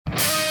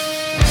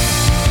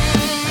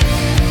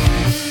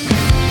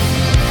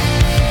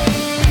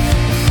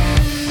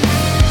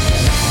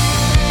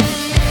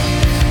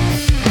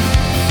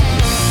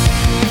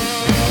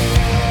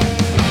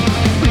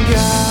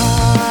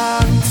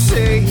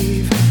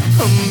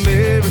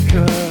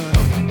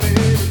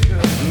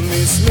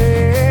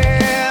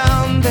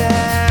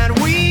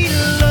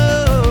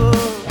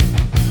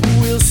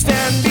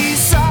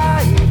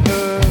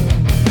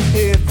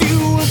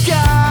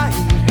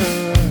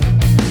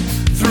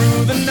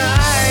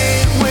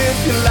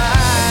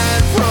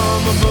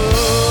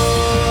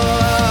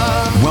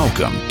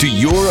Welcome to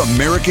Your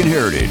American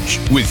Heritage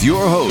with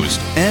your host,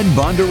 Ed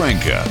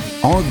Bondarenka.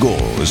 Our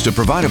goal is to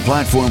provide a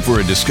platform for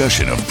a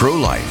discussion of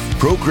pro-life,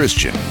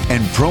 pro-Christian,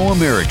 and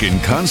pro-American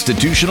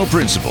constitutional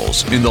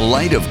principles in the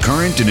light of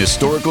current and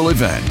historical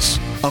events.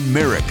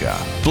 America,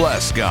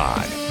 bless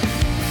God.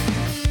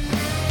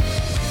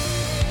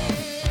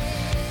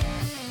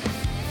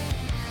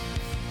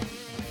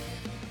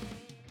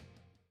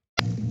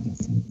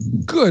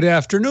 Good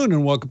afternoon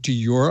and welcome to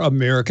Your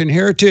American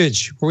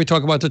Heritage, where we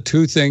talk about the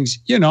two things,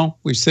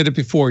 we've said it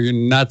before, you're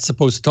not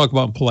supposed to talk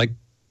about in polite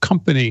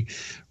company: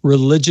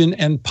 religion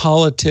and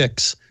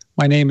politics.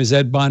 My name is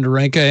Ed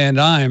Bondarenka,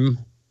 and I'm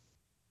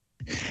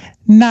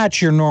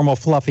not your normal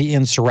fluffy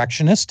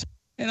insurrectionist.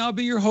 And I'll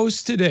be your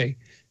host today.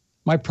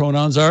 My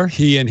pronouns are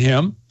he and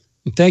him.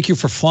 And thank you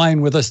for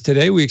flying with us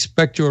today. We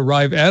expect to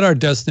arrive at our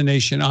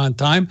destination on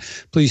time.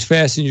 Please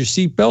fasten your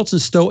seatbelts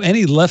and stow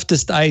any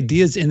leftist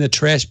ideas in the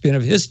trash bin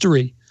of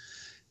history.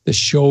 The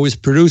show is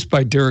produced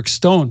by Derek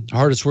Stone, the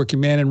hardest working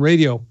man in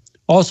radio.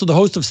 Also the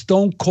host of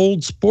Stone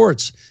Cold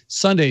Sports,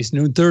 Sundays,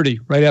 noon 30,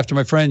 right after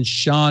my friend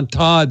Sean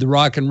Todd, the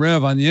Rock and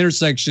Rev on the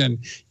intersection.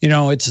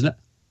 It's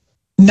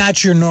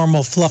not your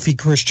normal fluffy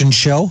Christian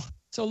show.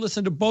 So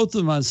listen to both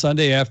of them on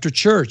Sunday after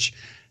church.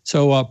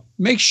 So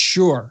make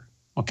sure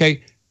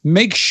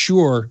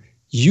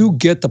you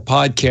get the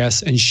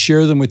podcasts and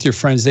share them with your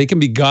friends. They can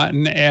be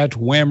gotten at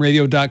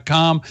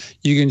whamradio.com.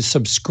 You can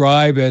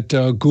subscribe at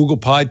Google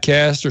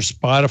Podcast or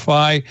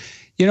Spotify.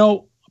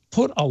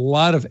 Put a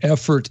lot of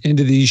effort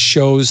into these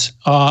shows.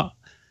 I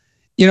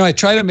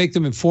try to make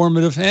them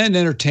informative and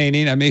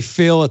entertaining. I may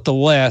fail at the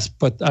last,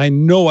 but I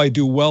know I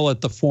do well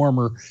at the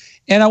former.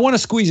 And I want to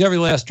squeeze every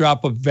last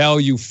drop of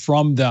value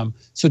from them.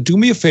 So do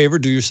me a favor,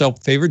 do yourself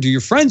a favor, do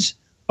your friends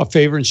a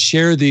favor, and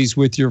share these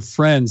with your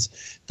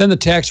friends. Then the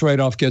tax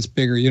write-off gets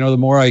bigger. The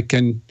more I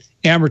can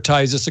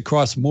amortize this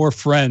across more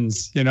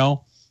friends,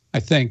 I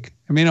think.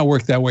 I may not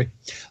work that way.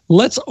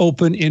 Let's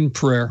open in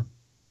prayer.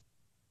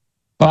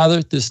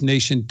 Father, this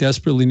nation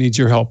desperately needs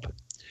your help.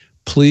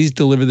 Please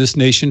deliver this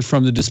nation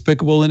from the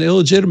despicable and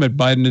illegitimate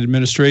Biden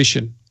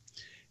administration,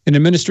 an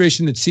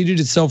administration that seeded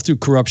itself through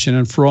corruption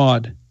and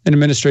fraud, an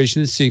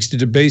administration that seeks to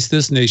debase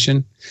this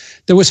nation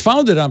that was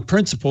founded on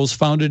principles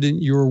founded in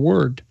your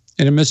word,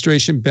 an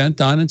administration bent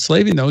on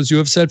enslaving those you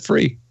have set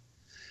free.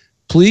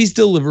 Please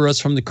deliver us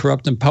from the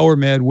corrupt and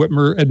power-mad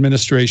Whitmer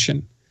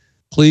administration.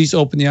 Please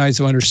open the eyes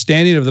of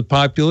understanding of the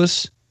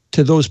populace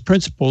to those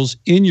principles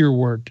in your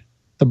word,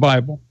 the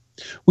Bible.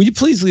 Will you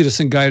please lead us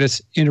and guide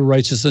us into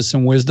righteousness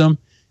and wisdom?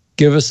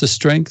 Give us the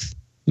strength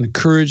and the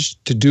courage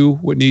to do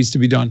what needs to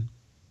be done.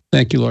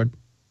 Thank you, Lord.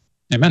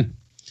 Amen.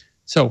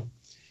 So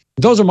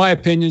those are my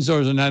opinions.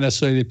 Those are not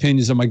necessarily the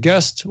opinions of my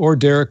guest or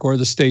Derek or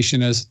the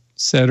station, as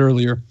said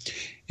earlier.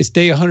 It's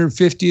day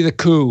 150 of the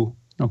coup,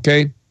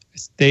 okay?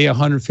 It's day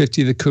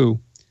 150 of the coup.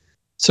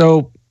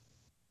 So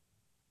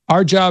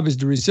our job is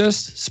to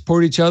resist,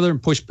 support each other,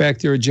 and push back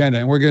their agenda.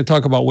 And we're going to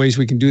talk about ways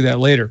we can do that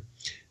later.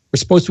 We're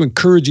supposed to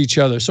encourage each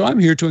other. So I'm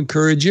here to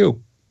encourage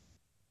you.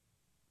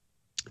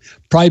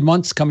 Pride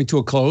Month's coming to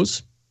a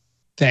close,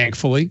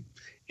 thankfully.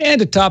 And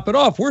to top it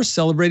off, we're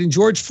celebrating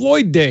George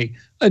Floyd Day,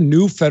 a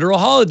new federal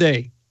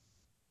holiday.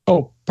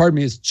 Oh, pardon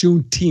me, it's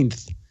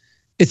Juneteenth.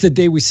 It's the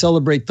day we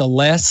celebrate the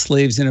last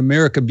slaves in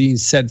America being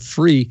set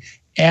free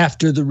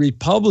after the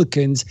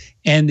Republicans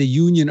and the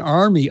Union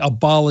Army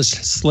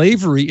abolished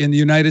slavery in the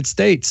United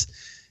States.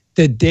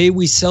 The day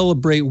we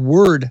celebrate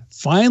word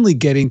finally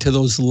getting to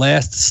those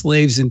last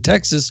slaves in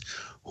Texas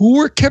who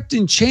were kept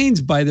in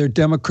chains by their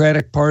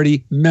Democratic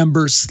Party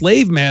member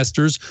slave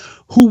masters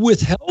who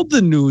withheld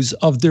the news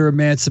of their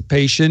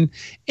emancipation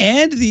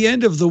and the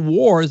end of the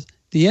war.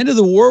 The end of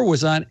the war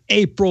was on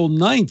April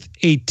 9th,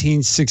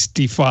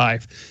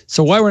 1865.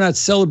 So why we're not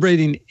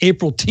celebrating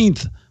April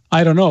 10th,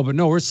 I don't know. But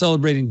no, we're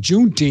celebrating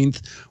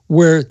Juneteenth,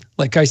 where,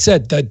 like I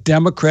said, the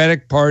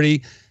Democratic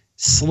Party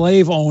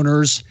slave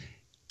owners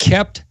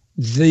kept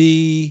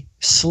the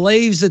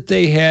slaves that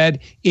they had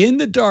in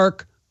the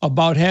dark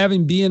about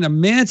being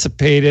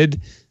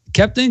emancipated,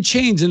 kept in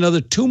chains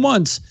another 2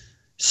 months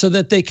so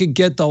that they could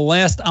get the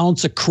last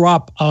ounce of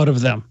crop out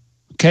of them.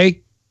 Okay?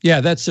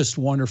 Yeah, that's just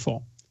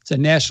wonderful. It's a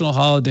national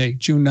holiday,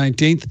 June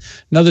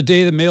 19th. Another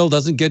day the mail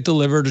doesn't get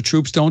delivered, the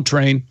troops don't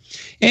train.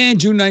 And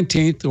June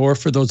 19th, or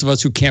for those of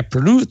us who can't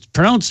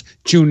pronounce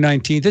June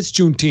 19th, it's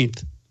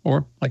Juneteenth.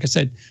 Or, like I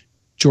said,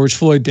 George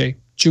Floyd Day,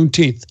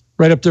 Juneteenth,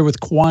 right up there with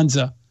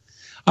Kwanzaa.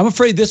 I'm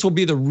afraid this will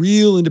be the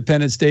real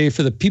Independence Day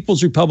for the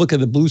People's Republic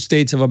of the Blue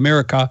States of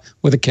America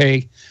with a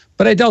K,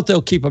 but I doubt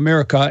they'll keep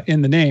America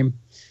in the name.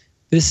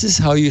 This is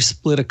how you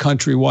split a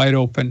country wide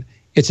open.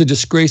 It's a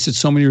disgrace that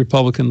so many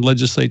Republican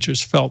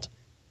legislatures felt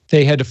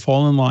they had to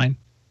fall in line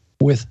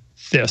with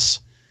this.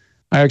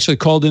 I actually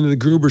called into the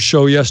Gruber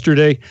show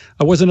yesterday.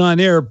 I wasn't on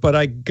air, but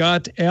I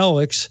got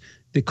Alex,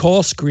 the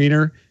call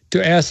screener,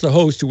 to ask the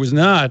host, who was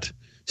not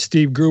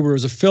Steve Gruber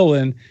as a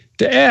fill-in,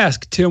 to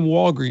ask Tim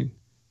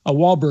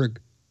Walberg,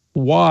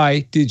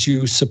 why did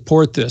you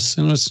support this?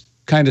 And it was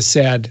kind of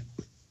sad,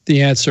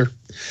 the answer.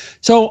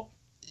 So,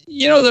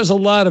 there's a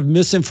lot of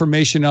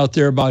misinformation out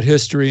there about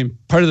history,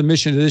 and part of the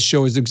mission of this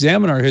show is to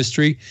examine our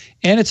history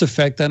and its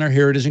effect on our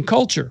heritage and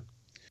culture.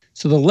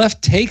 So the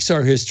left takes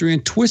our history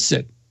and twists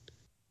it.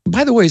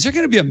 By the way, is there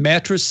going to be a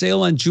mattress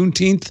sale on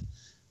Juneteenth?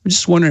 I'm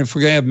just wondering if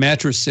we're going to have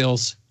mattress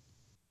sales.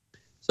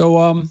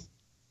 So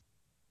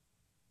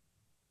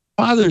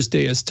Father's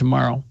Day is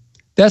tomorrow.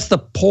 That's the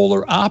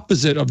polar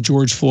opposite of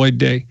George Floyd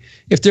Day.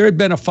 If there had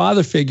been a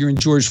father figure in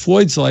George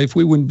Floyd's life,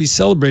 we wouldn't be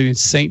celebrating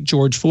St.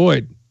 George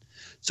Floyd.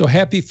 So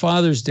happy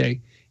Father's Day.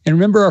 And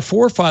remember our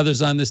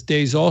forefathers on this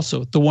day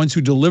also, the ones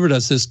who delivered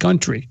us this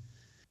country.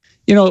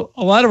 A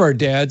lot of our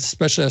dads,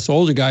 especially us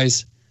older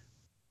guys,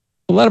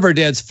 a lot of our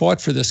dads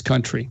fought for this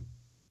country.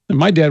 And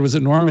my dad was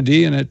at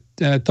Normandy and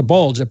at the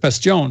Bulge at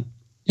Bastogne.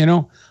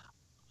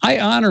 I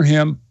honor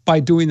him by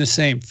doing the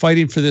same,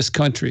 fighting for this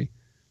country.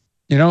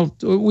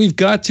 We've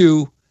got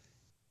to,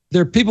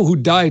 there are people who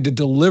died to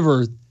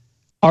deliver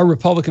our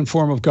Republican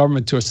form of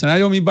government to us. And I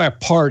don't mean by a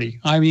party,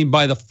 I mean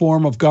by the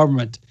form of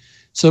government.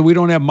 So we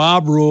don't have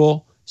mob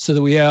rule, so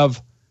that we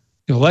have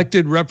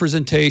elected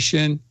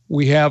representation,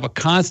 we have a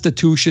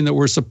constitution that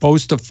we're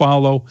supposed to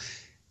follow.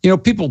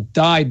 People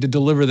died to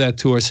deliver that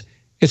to us.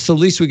 It's the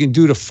least we can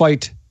do to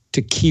fight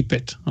to keep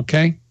it,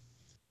 okay?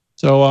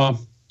 So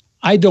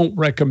I don't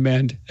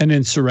recommend an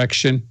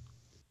insurrection.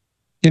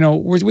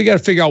 We got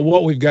to figure out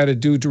what we've got to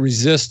do to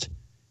resist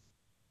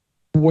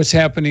what's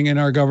happening in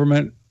our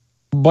government.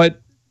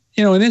 But,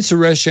 an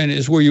insurrection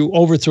is where you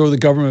overthrow the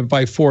government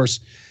by force.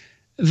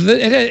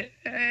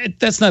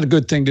 That's not a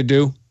good thing to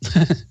do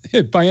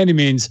by any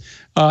means.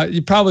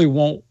 You probably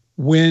won't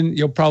win.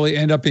 You'll probably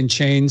end up in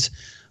chains.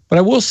 But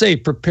I will say,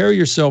 prepare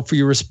yourself for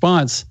your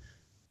response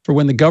for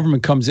when the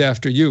government comes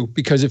after you,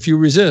 because if you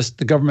resist,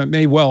 the government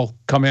may well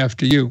come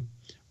after you.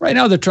 Right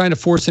now, they're trying to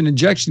force an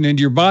injection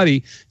into your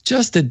body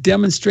just to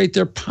demonstrate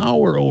their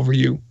power over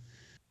you,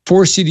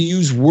 force you to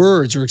use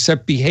words or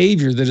accept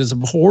behavior that is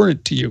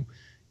abhorrent to you.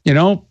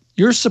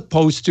 You're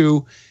supposed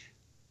to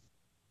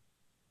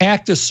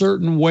act a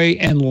certain way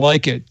and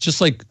like it,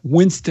 just like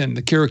Winston,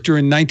 the character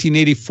in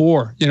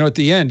 1984. At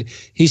the end,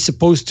 he's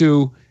supposed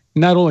to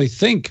not only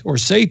think or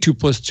say 2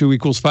 + 2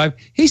 = 5,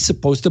 he's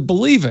supposed to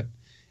believe it.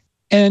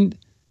 And,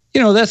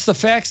 that's the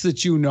facts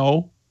that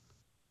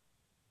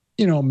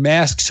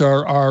masks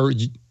are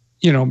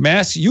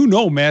masks,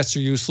 masks are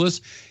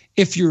useless.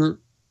 If you're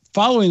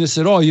following this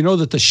at all,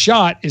 that the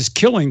shot is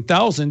killing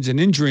thousands and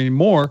injuring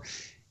more.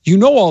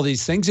 All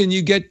these things, and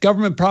you get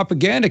government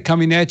propaganda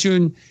coming at you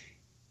and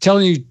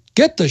telling you,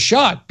 get the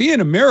shot, be an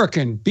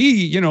American,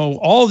 be,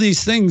 all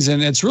these things.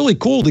 And it's really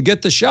cool to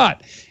get the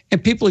shot.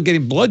 And people are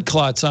getting blood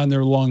clots on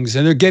their lungs,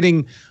 and they're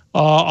getting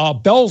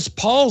Bell's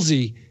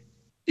palsy.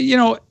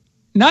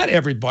 Not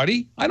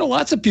everybody. I know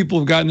lots of people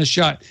who've gotten the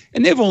shot,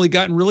 and they've only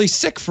gotten really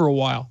sick for a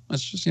while.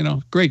 That's just,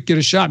 great, get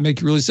a shot,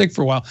 make you really sick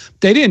for a while.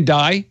 They didn't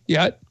die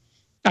yet.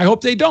 I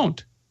hope they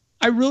don't.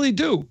 I really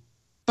do.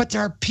 But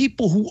there are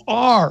people who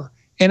are.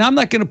 And I'm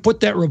not going to put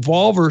that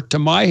revolver to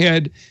my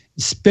head,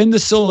 spin the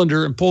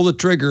cylinder and pull the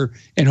trigger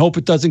and hope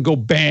it doesn't go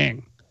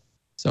bang.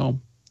 So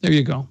there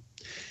you go.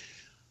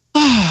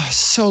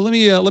 So let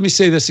me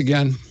say this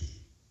again.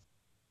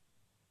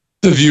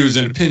 The views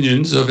and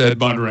opinions of Ed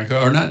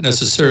Bondarenka are not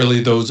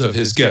necessarily those of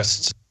his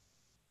guests,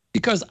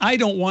 because I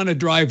don't want to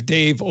drive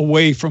Dave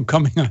away from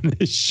coming on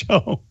this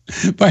show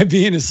by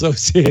being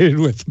associated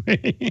with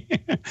me.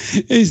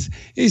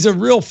 He's a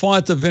real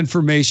font of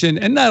information,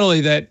 and not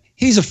only that,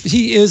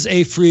 he is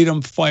a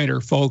freedom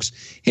fighter, folks.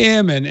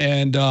 Him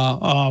and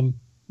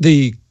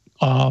the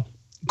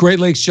Great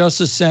Lakes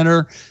Justice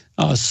Center,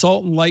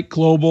 Salt and Light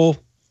Global.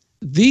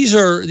 These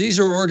are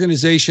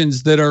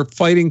organizations that are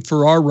fighting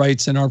for our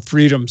rights and our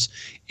freedoms,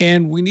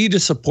 and we need to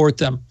support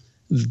them.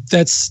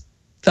 That's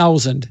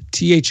THOUSAND,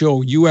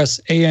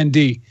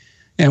 THOUSAND,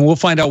 and we'll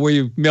find out where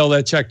you mail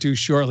that check to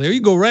shortly. Or you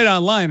go right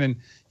online and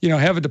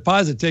have a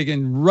deposit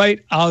taken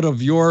right out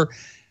of your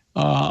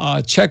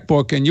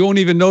checkbook, and you won't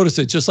even notice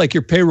it, just like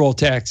your payroll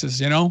taxes.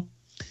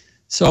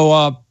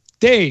 So,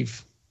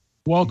 Dave,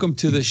 welcome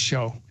to the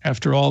show.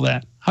 After all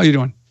that, how you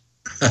doing?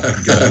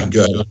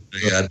 Good.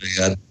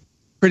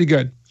 Pretty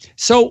good.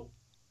 So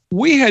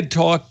we had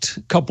talked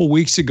a couple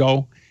weeks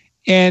ago,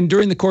 and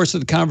during the course of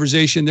the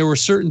conversation, there were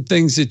certain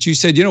things that you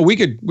said, we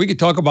could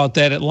talk about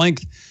that at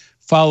length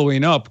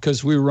following up,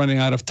 because we were running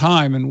out of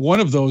time. And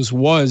one of those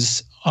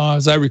was,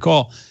 as I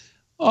recall,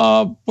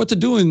 what to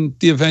do in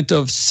the event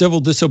of civil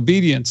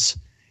disobedience.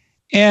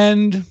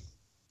 And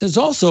there's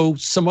also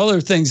some other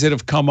things that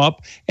have come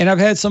up, and I've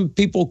had some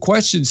people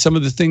question some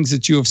of the things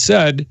that you have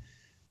said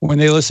when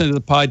they listened to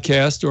the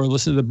podcast or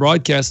listened to the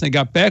broadcast, and they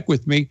got back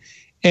with me.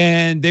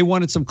 And they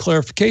wanted some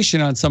clarification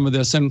on some of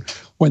this. And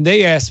when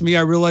they asked me,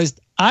 I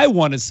realized I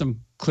wanted some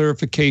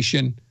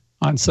clarification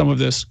on some of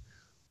this.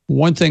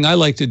 One thing I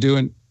like to do,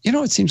 and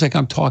it seems like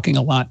I'm talking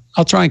a lot.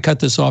 I'll try and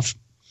cut this off.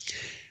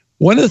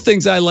 One of the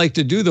things I like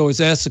to do, though,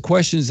 is ask the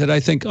questions that I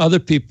think other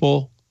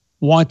people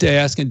want to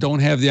ask and don't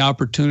have the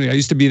opportunity. I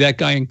used to be that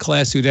guy in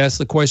class who'd ask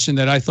the question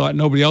that I thought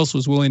nobody else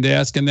was willing to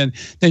ask. And then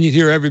you'd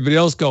hear everybody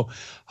else go,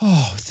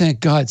 oh, thank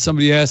God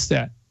somebody asked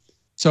that.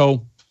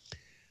 So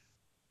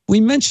we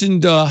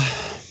mentioned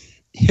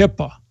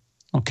HIPAA,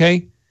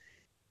 okay?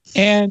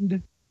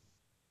 And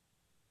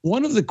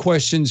one of the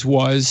questions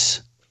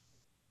was,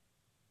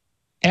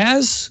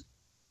 as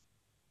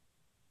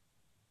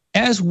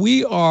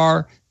we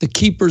are the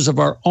keepers of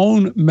our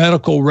own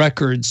medical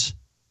records,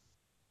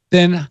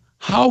 then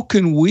how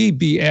can we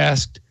be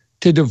asked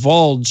to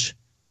divulge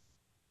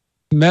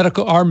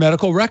our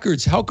medical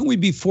records? How can we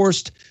be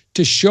forced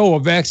to show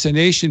a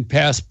vaccination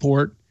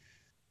passport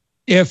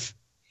if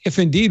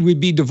indeed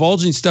we'd be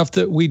divulging stuff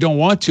that we don't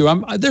want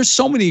to? There's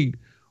so many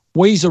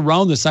ways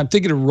around this. I'm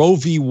thinking of Roe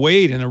v.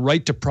 Wade and a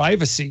right to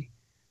privacy.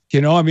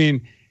 I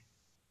mean,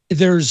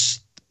 there's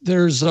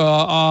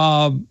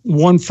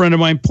one friend of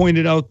mine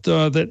pointed out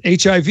that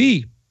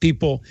HIV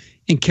people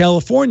in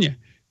California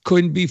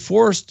couldn't be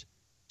forced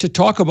to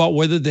talk about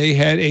whether they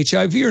had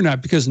HIV or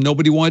not because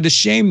nobody wanted to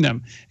shame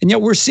them. And yet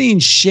we're seeing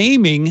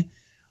shaming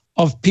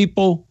of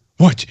people.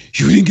 What?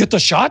 You didn't get the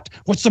shot?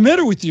 What's the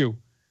matter with you?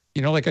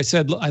 Like I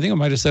said, I think I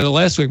might have said it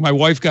last week, my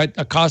wife got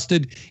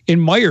accosted in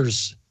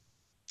Myers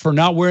for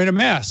not wearing a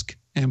mask.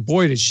 And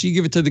boy, did she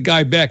give it to the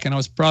guy back, and I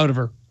was proud of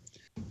her.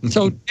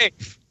 So,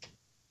 Dave,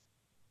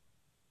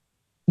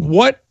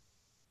 what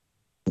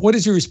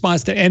is your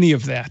response to any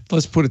of that?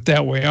 Let's put it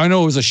that way. I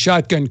know it was a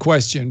shotgun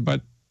question,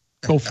 but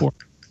go for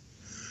it.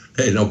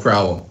 Hey, no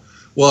problem.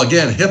 Well,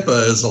 again,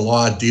 HIPAA is a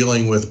law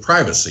dealing with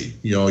privacy.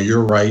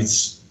 Your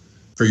rights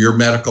for your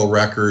medical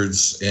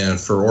records and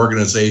for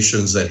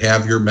organizations that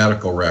have your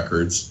medical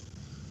records,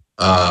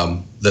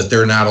 that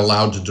they're not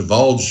allowed to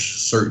divulge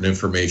certain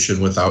information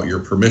without your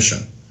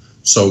permission.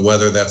 So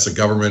whether that's a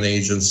government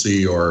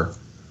agency or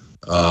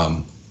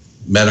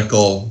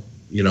medical,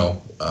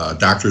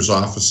 doctor's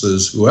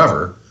offices,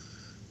 whoever,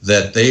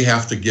 that they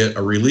have to get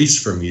a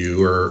release from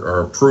you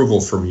or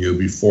approval from you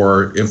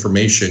before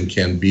information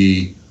can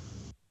be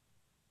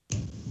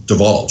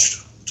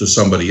divulged to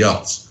somebody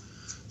else.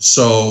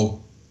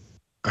 So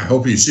I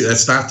hope you see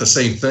that's not the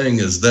same thing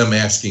as them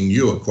asking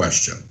you a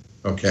question,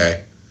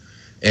 okay?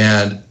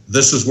 And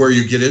this is where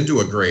you get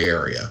into a gray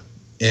area.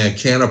 And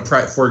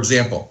for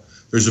example,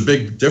 there's a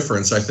big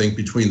difference, I think,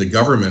 between the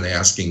government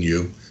asking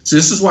you. See,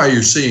 this is why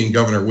you're seeing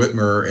Governor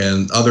Whitmer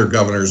and other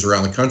governors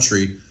around the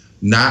country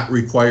not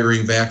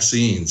requiring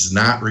vaccines,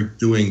 not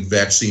doing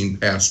vaccine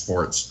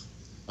passports,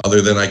 other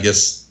than, I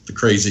guess, the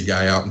crazy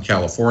guy out in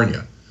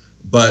California.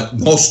 But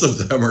most of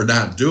them are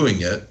not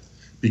doing it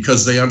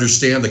because they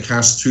understand the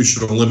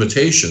constitutional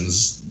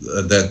limitations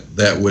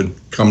that would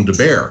come to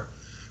bear.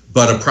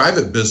 But a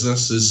private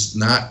business is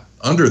not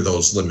under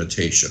those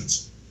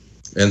limitations.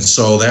 And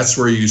so that's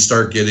where you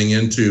start getting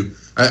into,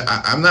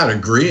 I'm not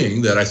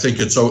agreeing that I think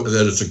it's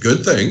a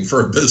good thing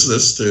for a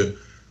business to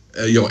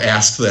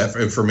ask that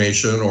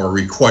information or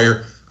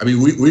require. I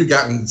mean, we've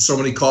gotten so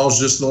many calls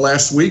just in the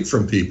last week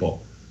from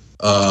people.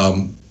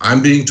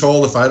 I'm being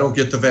told if I don't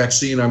get the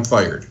vaccine, I'm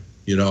fired.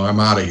 I'm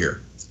out of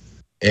here.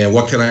 And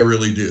what can I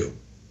really do?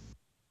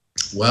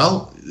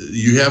 Well,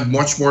 you have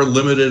much more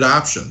limited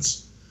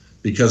options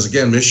because,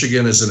 again,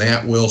 Michigan is an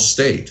at-will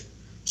state.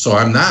 So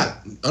I'm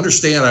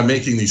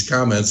making these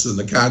comments in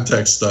the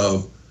context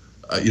of,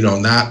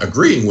 not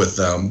agreeing with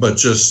them, but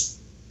just,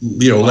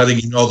 letting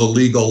you know the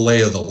legal lay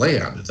of the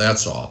land.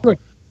 That's all.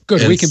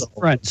 Good. We can be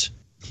friends.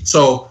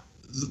 So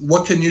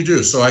what can you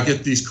do? So I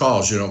get these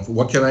calls,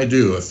 what can I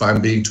do if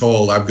I'm being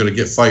told I'm going to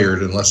get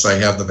fired unless I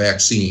have the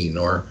vaccine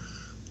or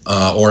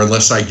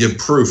unless I give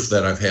proof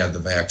that I've had the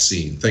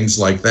vaccine, things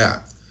like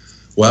that.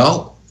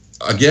 Well,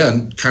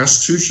 again,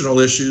 constitutional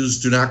issues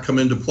do not come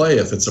into play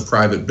if it's a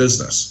private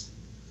business.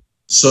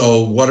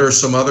 So what are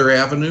some other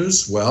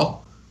avenues?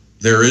 Well,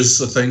 there is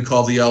a thing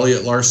called the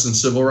Elliott Larson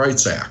Civil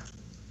Rights Act.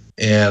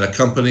 And a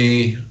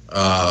company,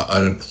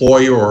 an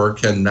employer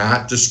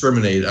cannot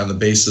discriminate on the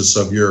basis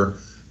of your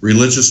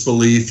religious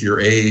belief, your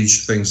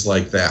age, things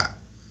like that.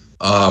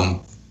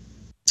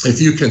 If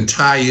you can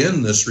tie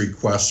in this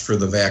request for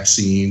the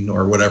vaccine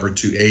or whatever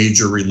to age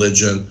or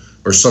religion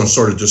or some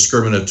sort of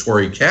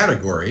discriminatory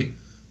category,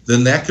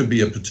 then that could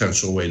be a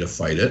potential way to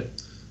fight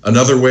it.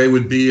 Another way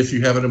would be if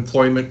you have an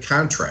employment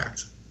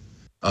contract.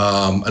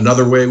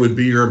 Another way would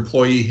be your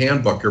employee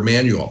handbook or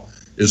manual.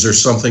 Is there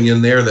something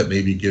in there that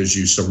maybe gives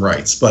you some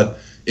rights? But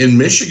in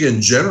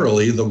Michigan,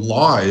 generally, the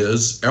law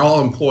is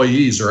all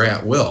employees are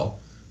at will,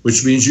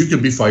 which means you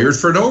can be fired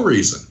for no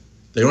reason.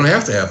 They don't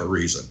have to have a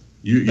reason.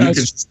 You can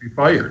just be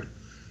fired.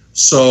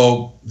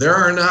 So there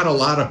are not a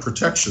lot of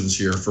protections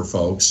here for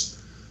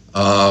folks.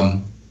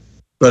 But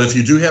if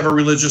you do have a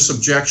religious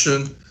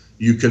objection,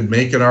 you could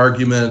make an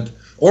argument,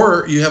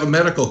 or you have a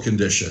medical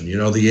condition,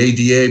 the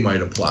ADA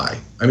might apply.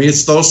 I mean,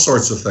 it's those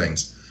sorts of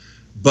things.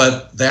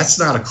 But that's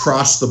not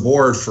across the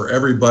board for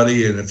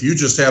everybody. And if you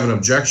just have an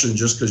objection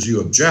just because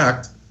you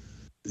object,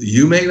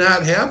 you may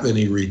not have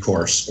any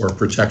recourse or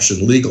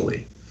protection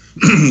legally.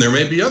 There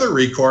may be other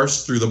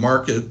recourse through the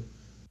market,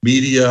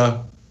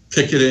 media,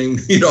 picketing,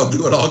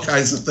 doing all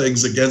kinds of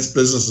things against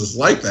businesses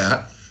like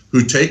that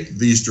who take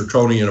these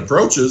draconian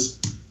approaches.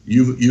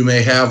 You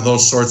may have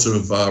those sorts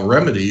of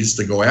remedies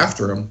to go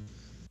after them,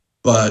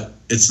 but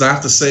it's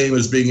not the same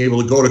as being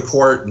able to go to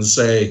court and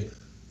say,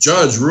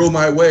 Judge, rule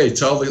my way.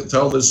 Tell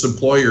this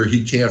employer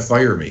he can't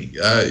fire me.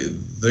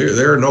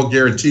 There are no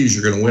guarantees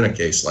you're going to win a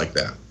case like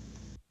that.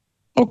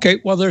 Okay,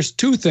 well, there's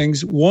two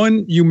things.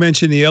 One, you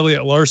mentioned the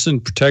Elliott Larson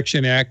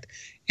Protection Act,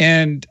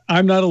 and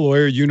I'm not a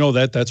lawyer. You know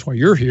that. That's why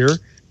you're here.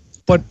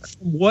 But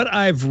what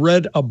I've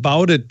read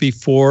about it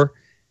before,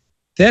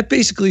 that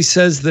basically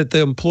says that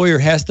the employer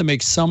has to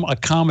make some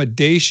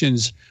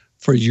accommodations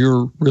for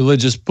your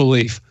religious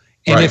belief.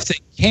 And Right. if they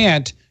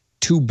can't,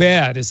 too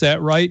bad. Is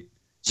that right?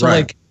 So Right.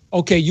 like,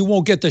 okay, you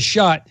won't get the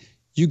shot.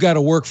 You got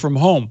to work from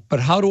home. But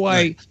how do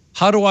I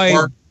see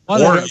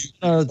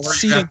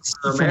it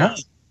from home?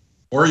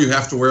 Or you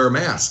have to wear a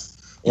mask,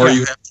 or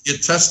you have to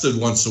get tested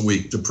once a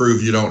week to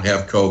prove you don't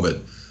have COVID.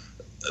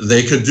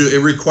 They could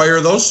require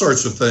those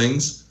sorts of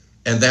things,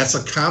 and that's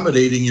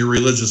accommodating your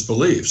religious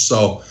beliefs.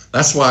 So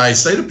that's why I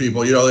say to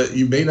people,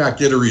 you may not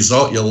get a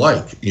result you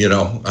like,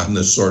 on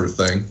this sort of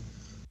thing,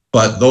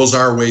 but those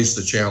are ways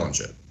to challenge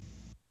it.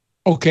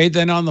 Okay,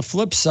 then on the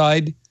flip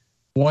side,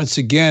 once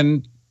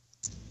again,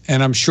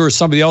 and I'm sure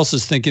somebody else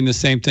is thinking the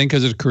same thing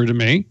because it occurred to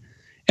me.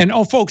 And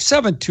folks,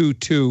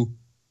 722.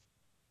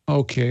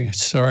 Okay,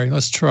 sorry.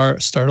 Let's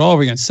start all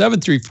over again.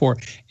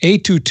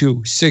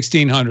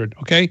 734-822-1600.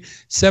 Okay,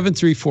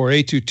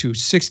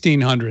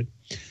 734-822-1600.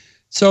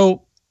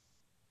 So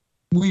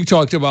we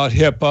talked about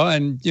HIPAA,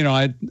 and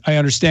I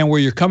understand where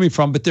you're coming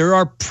from, but there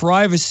are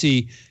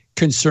privacy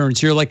concerns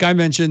here. Like I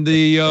mentioned,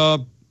 the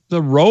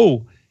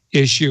Roe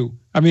issue.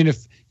 I mean,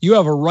 if you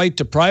have a right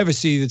to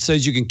privacy that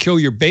says you can kill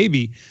your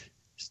baby,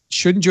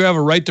 shouldn't you have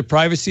a right to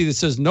privacy that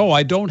says, no,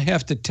 I don't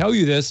have to tell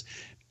you this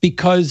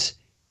because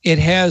it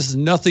has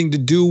nothing to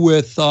do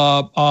with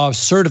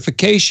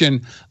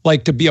certification,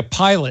 like to be a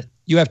pilot.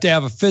 You have to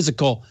have a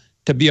physical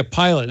to be a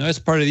pilot. And that's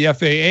part of the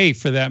FAA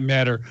for that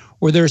matter.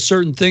 Or there are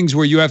certain things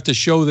where you have to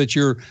show that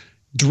you're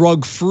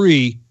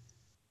drug-free,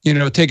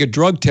 take a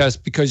drug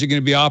test because you're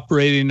going to be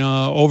operating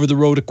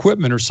over-the-road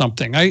equipment or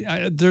something.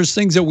 There's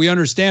things that we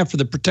understand for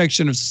the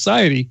protection of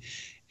society.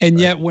 And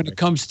yet when it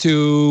comes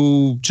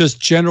to just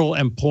general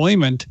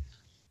employment,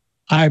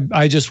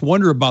 I just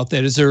wonder about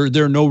that. Is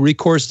there no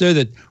recourse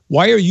there?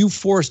 Why are you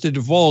forced to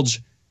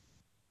divulge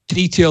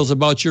details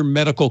about your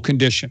medical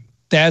condition?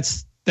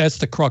 That's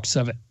the crux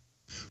of it.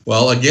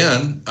 Well,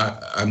 again,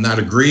 I'm not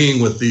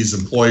agreeing with these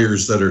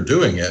employers that are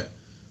doing it,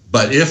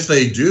 but if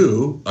they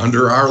do,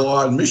 under our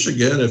law in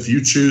Michigan, if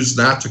you choose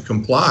not to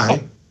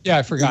comply,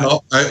 I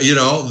forgot.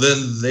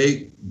 Then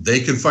they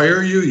can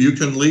fire you. You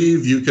can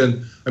leave.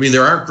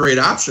 There aren't great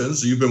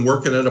options. You've been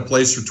working at a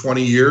place for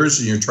 20 years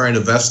and you're trying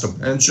to vest a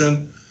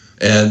pension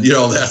and,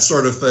 that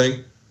sort of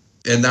thing.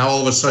 And now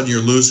all of a sudden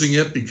you're losing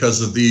it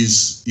because of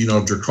these,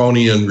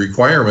 draconian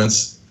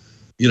requirements,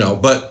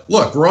 But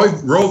look,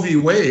 Roe v.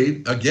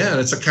 Wade, again,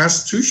 it's a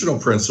constitutional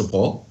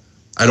principle.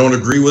 I don't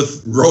agree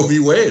with Roe v.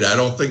 Wade. I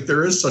don't think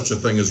there is such a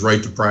thing as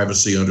right to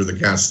privacy under the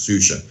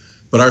Constitution.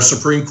 But our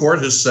Supreme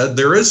Court has said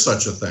there is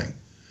such a thing.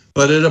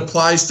 But it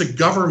applies to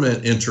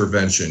government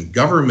intervention,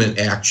 government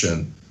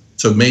action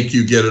to make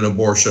you get an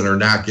abortion or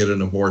not get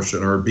an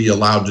abortion or be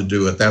allowed to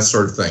do it, that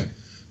sort of thing.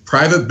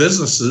 Private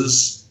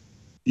businesses,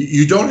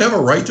 you don't have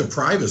a right to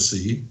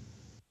privacy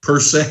per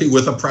se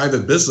with a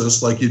private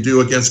business like you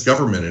do against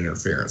government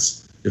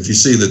interference, if you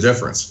see the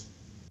difference.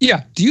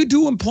 Yeah. Do you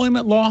do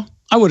employment law?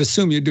 I would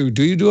assume you do.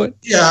 Do you do it?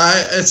 Yeah,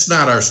 it's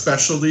not our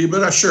specialty,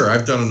 but sure,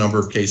 I've done a number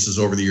of cases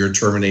over the year,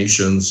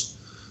 terminations,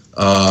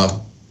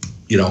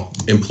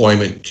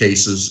 employment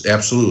cases,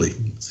 absolutely.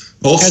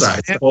 Both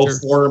sides,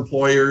 both for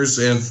employers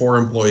and for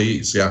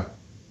employees, yeah.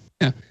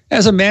 Yeah.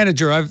 As a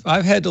manager,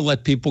 I've had to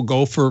let people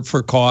go for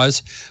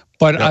cause,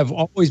 but I've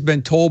always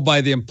been told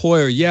by the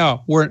employer,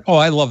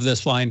 I love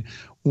this line,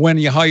 when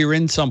you hire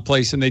in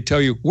someplace and they tell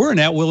you, we're an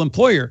at-will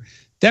employer.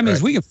 That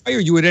means we can fire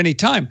you at any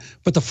time.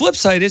 But the flip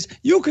side is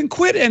you can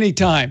quit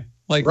anytime.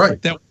 Like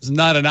that was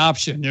not an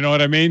option. You know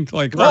what I mean?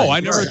 Like, I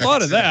never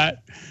thought of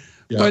that.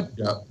 Yeah, but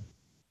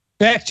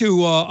back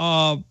to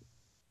oh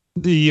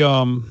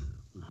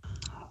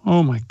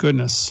my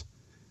goodness.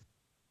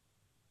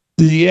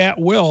 The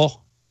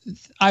at-will,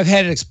 I've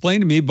had it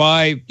explained to me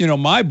by,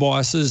 my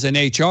bosses in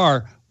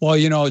HR. Well,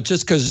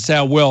 just because it's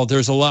at will,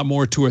 there's a lot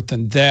more to it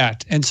than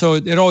that. And so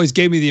it always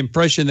gave me the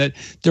impression that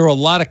there are a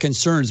lot of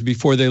concerns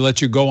before they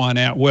let you go on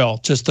at will,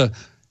 just a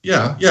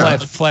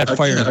flat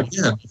fire.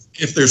 Again,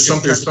 if there's some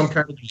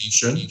kind of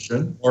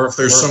condition, or if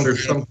there's some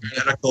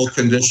medical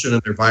condition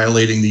and they're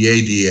violating the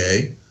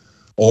ADA,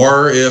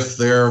 or if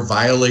they're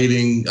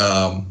violating,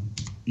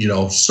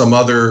 some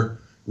other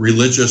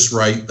religious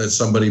right that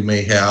somebody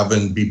may have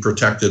and be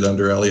protected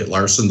under Elliott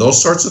Larson,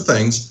 those sorts of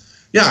things.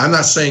 Yeah, I'm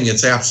not saying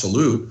it's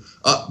absolute,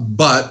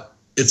 but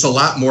it's a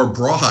lot more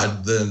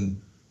broad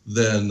than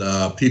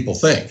people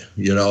think,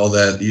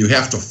 that you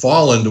have to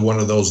fall into one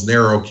of those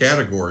narrow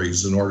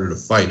categories in order to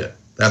fight it.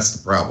 That's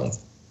the problem.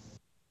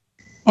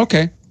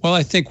 Okay. Well,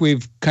 I think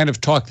we've kind of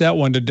talked that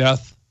one to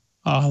death.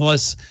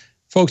 Unless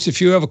Folks,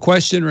 if you have a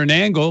question or an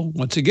angle,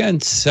 once again,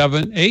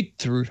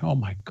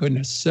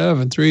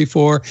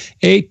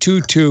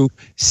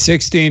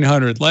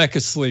 734-822-1600. Lack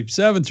of sleep,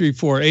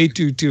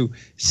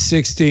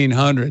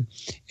 734-822-1600.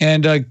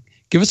 And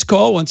give us a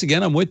call. Once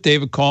again, I'm with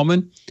David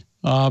Kallman.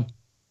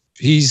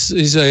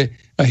 He's a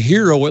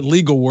hero at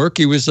legal work.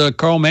 He was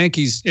Carl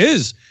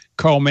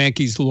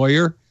Mankey's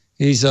lawyer.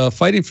 He's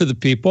fighting for the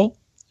people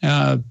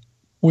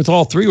with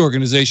all three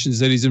organizations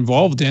that he's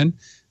involved in.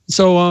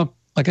 So,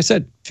 like I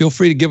said, feel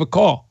free to give a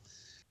call.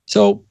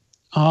 So,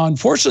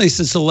 unfortunately,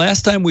 since the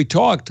last time we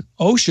talked,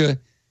 OSHA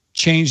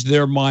changed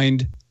their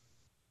mind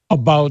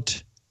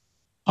about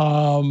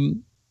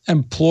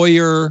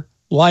employer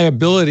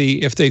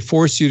liability if they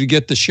force you to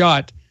get the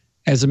shot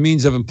as a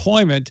means of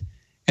employment,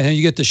 and then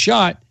you get the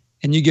shot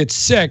and you get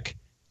sick,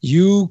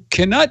 you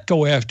cannot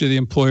go after the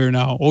employer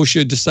now.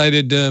 OSHA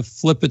decided to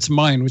flip its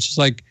mind, which is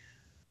like,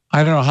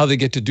 I don't know how they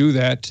get to do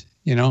that,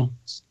 you know.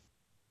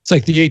 It's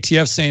like the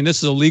ATF saying this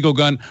is a legal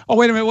gun. Oh,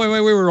 wait a minute, wait,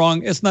 we were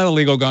wrong. It's not a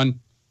legal gun.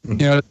 You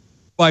know,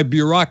 by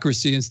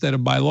bureaucracy instead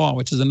of by law,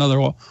 which is another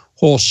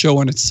whole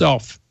show in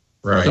itself.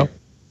 Right.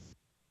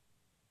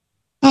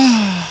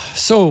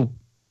 So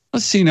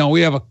let's see now.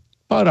 We have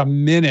about a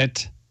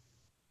minute.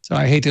 So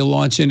I hate to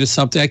launch into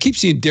something. I keep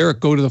seeing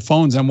Derek go to the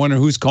phones. I'm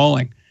wondering who's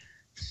calling.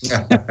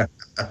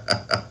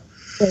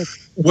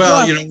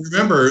 Well, you know,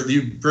 remember,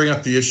 you bring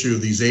up the issue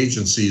of these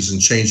agencies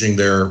and changing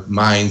their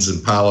minds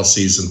and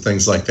policies and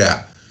things like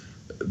that.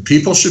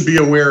 People should be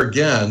aware,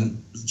 again,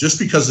 just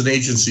because an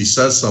agency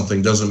says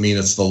something doesn't mean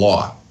it's the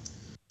law.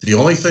 The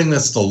only thing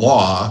that's the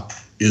law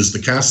is the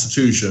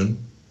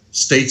Constitution,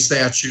 state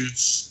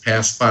statutes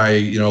passed by,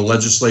 you know,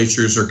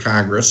 legislatures or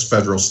Congress,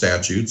 federal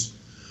statutes.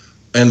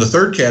 And the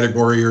third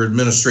category are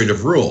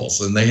administrative rules,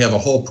 and they have a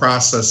whole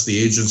process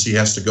the agency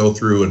has to go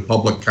through and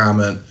public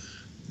comment,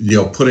 you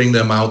know, putting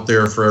them out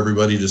there for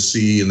everybody to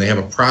see, and they have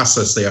a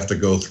process they have to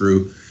go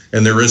through,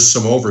 and there is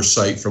some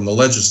oversight from the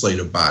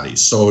legislative bodies.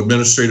 So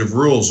administrative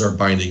rules are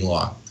binding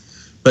law.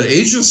 But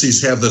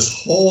agencies have this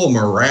whole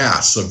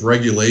morass of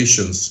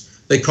regulations.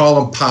 They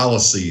call them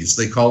policies,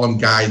 they call them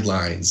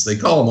guidelines, they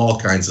call them all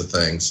kinds of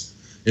things,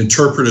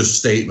 interpretive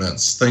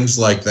statements, things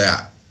like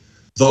that.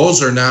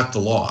 Those are not the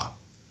law.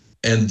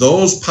 And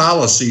those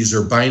policies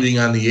are binding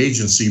on the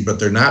agency, but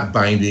they're not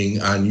binding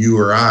on you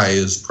or I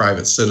as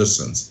private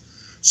citizens.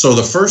 So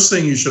the first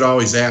thing you should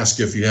always ask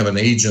if you have an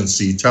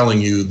agency telling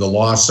you the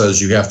law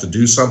says you have to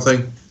do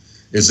something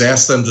is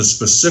ask them to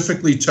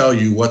specifically tell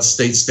you what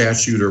state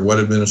statute or what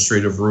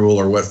administrative rule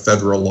or what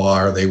federal law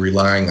are they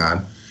relying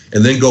on,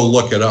 and then go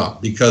look it up.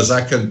 Because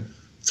I can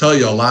tell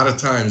you a lot of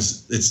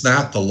times it's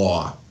not the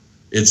law.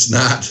 It's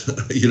not,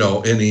 you know,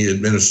 any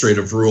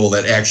administrative rule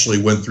that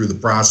actually went through the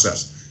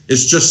process.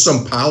 It's just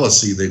some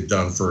policy they've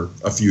done for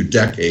a few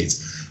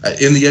decades.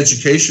 In the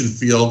education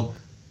field,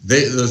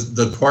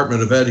 the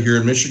Department of Ed here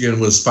in Michigan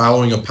was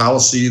following a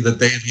policy that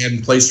they had in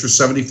place for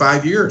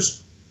 75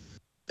 years.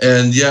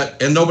 And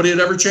nobody had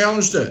ever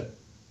challenged it.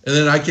 And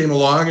then I came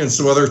along and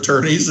some other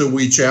attorneys, and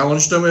we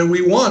challenged them, and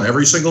we won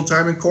every single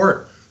time in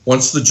court.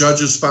 Once the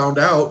judges found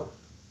out,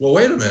 well,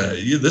 wait a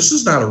minute, this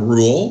is not a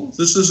rule.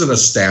 This isn't a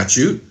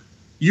statute.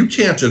 You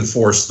can't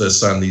enforce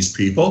this on these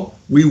people.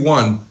 We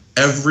won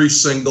every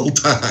single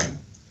time.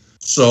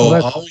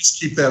 So always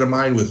keep that in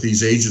mind with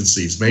these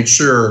agencies. Make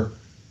sure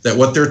that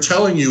what they're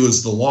telling you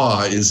is the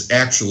law is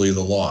actually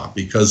the law,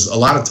 because a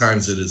lot of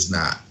times it is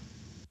not.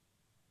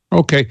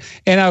 Okay.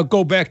 And I'll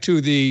go back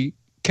to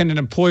can an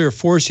employer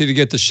force you to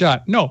get the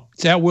shot? No,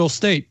 it's at will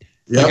state.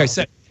 Yep. Like I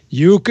said,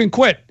 you can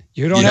quit.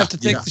 You don't have to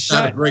take the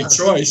shot. Not a great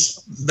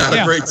choice. Not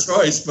a great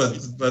choice,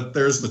 but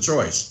there's the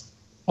choice.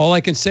 All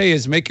I can say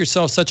is make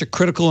yourself such a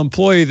critical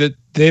employee that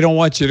they don't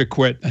want you to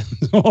quit.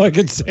 All I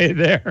can say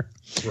there.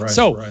 Right,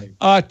 so, right.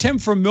 Tim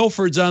from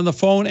Milford's on the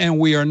phone, and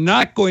we are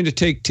not going to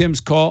take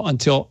Tim's call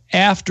until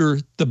after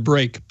the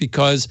break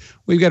because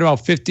we've got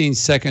about 15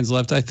 seconds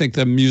left. I think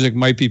the music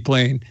might be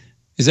playing.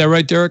 Is that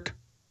right, Derek?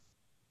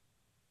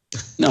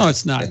 No,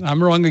 it's not.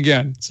 I'm wrong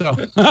again. So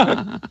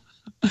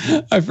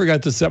I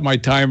forgot to set my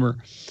timer.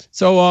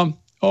 So,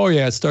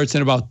 it starts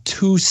in about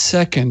 2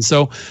 seconds.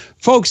 So,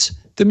 folks,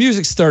 the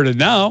music started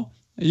now.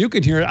 You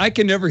can hear it. I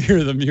can never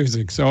hear the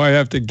music, so I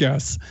have to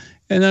guess.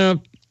 And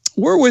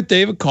we're with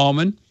David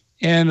Kallman,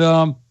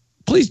 and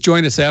please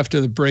join us after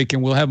the break,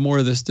 and we'll have more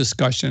of this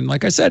discussion.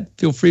 Like I said,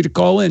 feel free to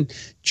call in.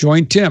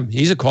 Join Tim.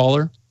 He's a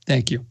caller.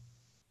 Thank you.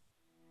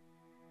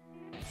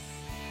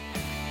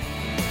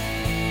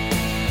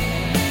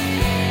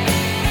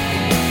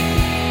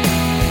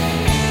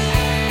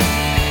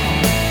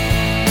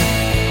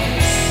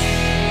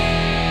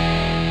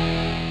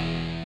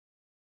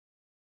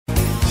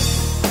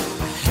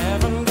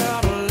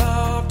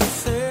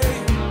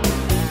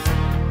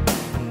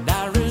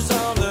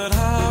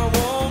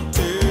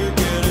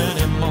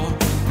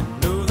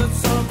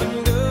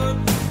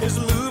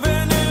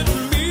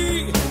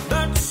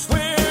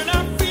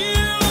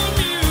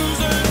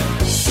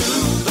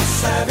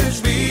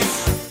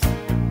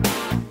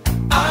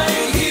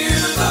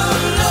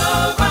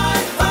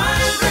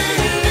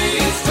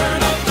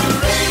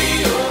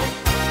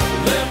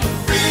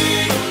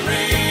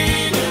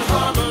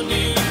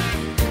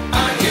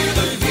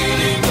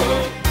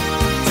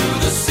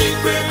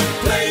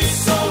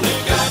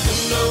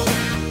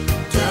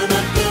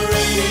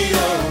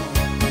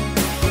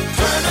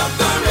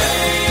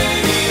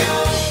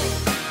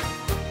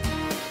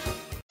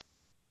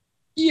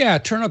 Yeah,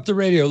 turn up the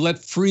radio.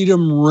 Let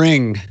freedom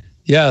ring.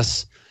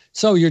 Yes.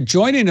 So you're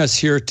joining us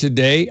here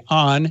today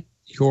on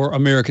Your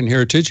American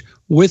Heritage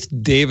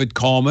with David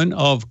Kallman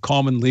of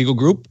Kallman Legal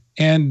Group.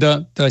 And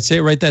did I say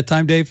it right that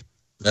time, Dave?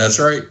 That's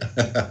right.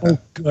 Oh,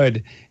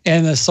 good.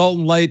 And the Salt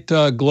and Light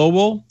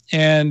Global,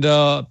 and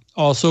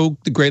also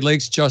the Great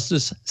Lakes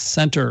Justice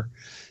Center.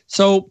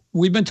 So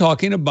we've been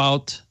talking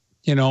about,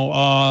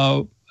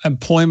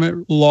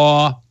 employment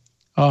law,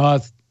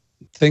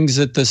 things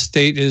that the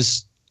state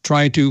is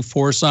trying to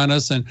force on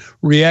us and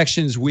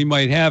reactions we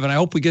might have. And I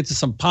hope we get to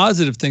some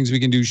positive things we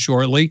can do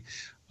shortly,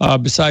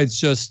 besides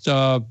just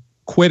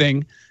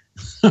quitting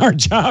our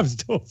jobs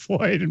to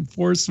avoid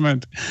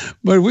enforcement.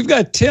 But we've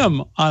got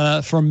Tim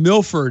from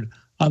Milford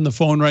on the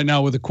phone right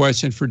now with a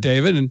question for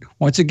David. And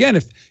once again,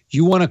 if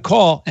you want to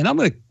call, and I'm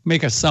going to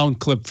make a sound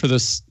clip for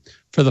this,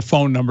 for the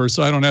phone number,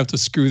 so I don't have to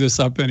screw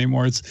this up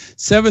anymore. It's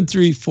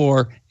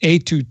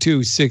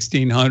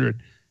 734-822-1600.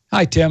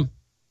 Hi, Tim.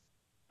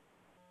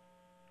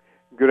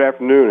 Good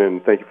afternoon,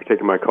 and thank you for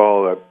taking my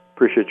call. I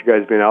appreciate you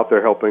guys being out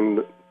there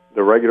helping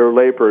the regular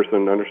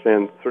layperson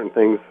understand certain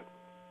things.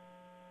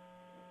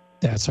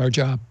 That's our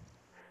job.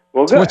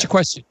 Well, so what's your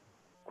question?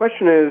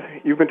 Question is,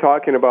 you've been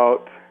talking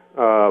about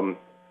the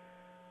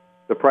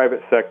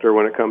private sector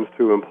when it comes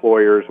to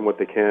employers and what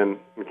they can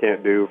and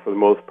can't do for the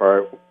most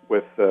part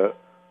with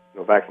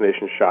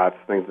vaccination shots,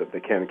 things that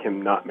they can and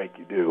cannot make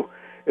you do.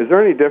 Is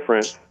there any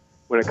difference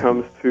when it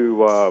comes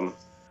to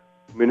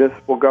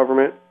municipal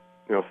government,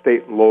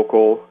 state and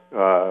local,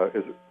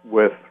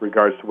 with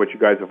regards to what you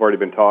guys have already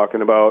been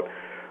talking about?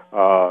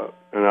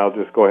 And I'll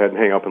just go ahead and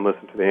hang up and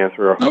listen to the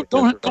answer. No,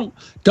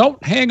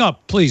 don't hang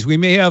up, please. We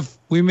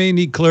may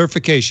need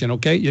clarification.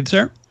 Okay, you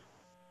there?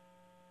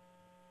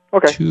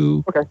 Okay.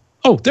 Okay.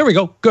 Oh, there we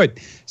go. Good.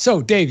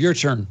 So, Dave, your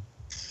turn.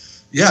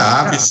 Yeah,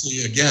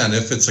 obviously, again,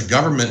 if it's a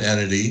government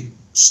entity,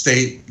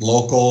 state,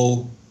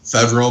 local,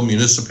 federal,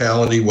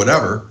 municipality,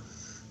 whatever,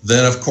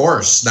 then of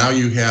course now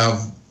you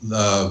have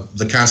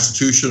the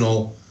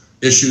constitutional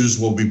issues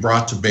will be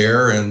brought to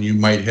bear, and you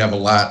might have a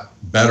lot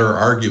better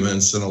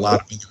arguments and a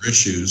lot of other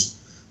issues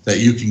that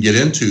you can get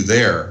into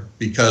there,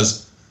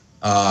 because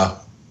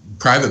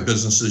private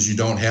businesses, you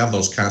don't have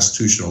those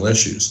constitutional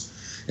issues.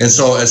 And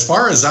so as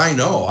far as I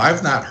know,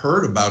 I've not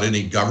heard about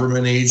any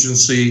government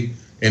agency,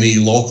 any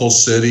local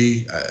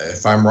city.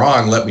 If I'm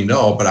wrong, let me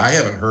know, but I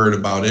haven't heard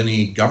about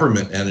any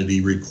government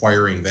entity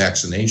requiring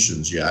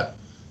vaccinations yet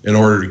in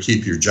order to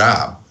keep your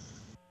job.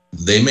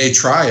 They may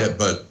try it,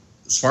 but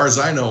as far as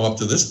I know, up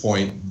to this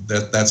point,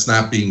 that's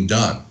not being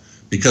done,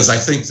 because I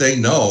think they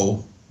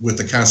know with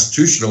the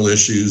constitutional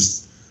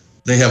issues,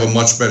 they have a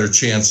much better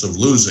chance of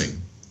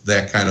losing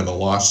that kind of a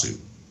lawsuit.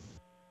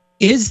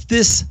 Is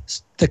this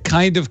the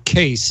kind of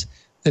case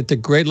that the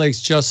Great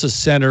Lakes Justice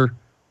Center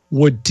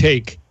would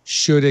take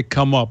should it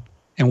come up?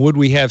 And would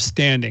we have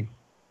standing?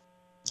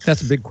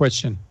 That's a big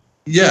question.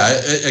 Yeah,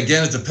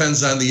 again, it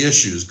depends on the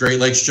issues. Great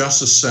Lakes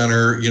Justice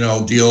Center,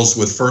 deals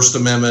with First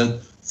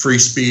Amendment, free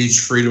speech,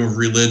 freedom of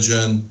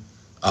religion,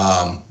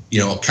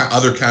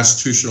 other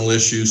constitutional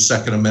issues,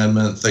 Second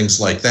Amendment, things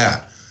like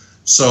that.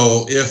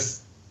 So if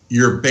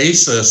your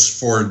basis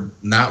for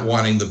not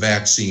wanting the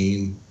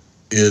vaccine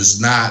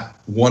is not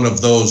one of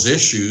those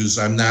issues,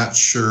 I'm not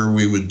sure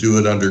we would do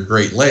it under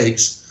Great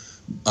Lakes,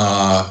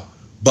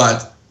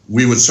 but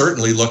we would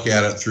certainly look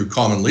at it through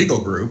Kallman Legal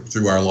Group,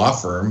 through our law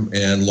firm,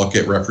 and look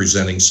at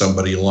representing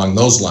somebody along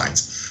those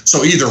lines.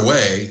 So either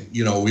way,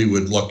 we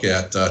would look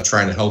at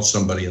trying to help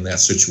somebody in that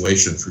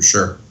situation for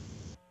sure.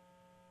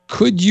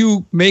 Could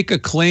you make a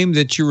claim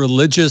that your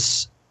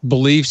religious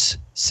beliefs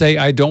say,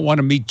 I don't want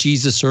to meet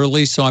Jesus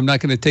early, so I'm not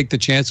going to take the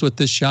chance with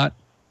this shot?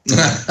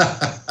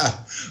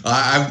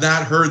 I've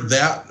not heard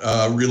that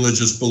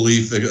religious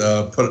belief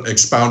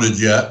expounded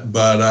yet,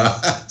 but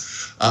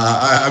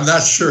I'm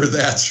not sure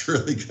that's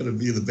really going to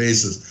be the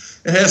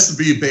basis. It has to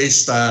be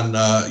based on,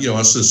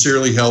 a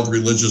sincerely held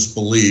religious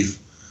belief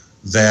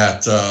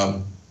that,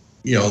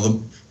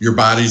 your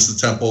body's the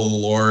temple of the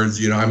Lord.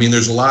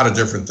 There's a lot of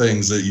different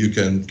things that you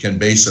can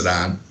base it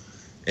on,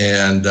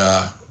 and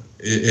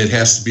it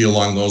has to be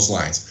along those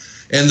lines.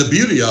 And the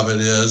beauty of it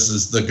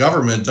is the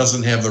government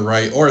doesn't have the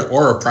right, or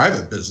a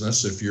private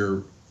business, if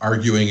you're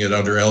arguing it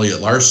under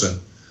Elliott Larson,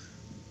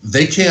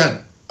 they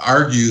can't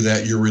argue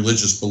that your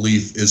religious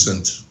belief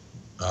isn't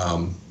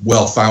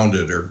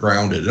well-founded or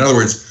grounded. In other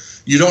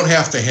words, you don't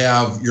have to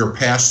have your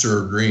pastor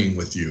agreeing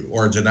with you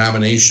or a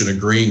denomination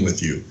agreeing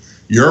with you.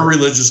 Your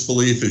religious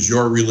belief is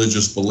your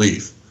religious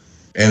belief.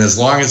 And as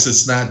long as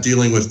it's not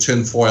dealing with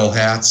tinfoil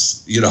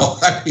hats,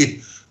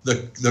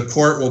 the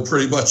court will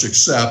pretty much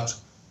accept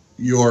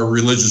your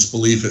religious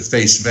belief at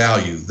face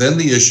value. Then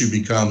the issue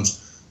becomes,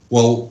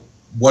 well,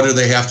 what do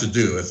they have to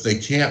do? If they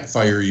can't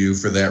fire you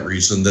for that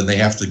reason, then they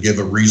have to give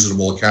a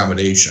reasonable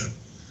accommodation.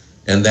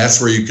 And that's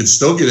where you could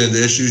still get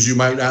into issues you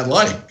might not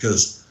like,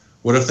 because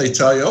what if they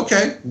tell you,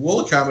 okay,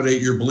 we'll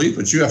accommodate your belief,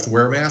 but you have to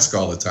wear a mask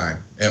all the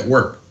time at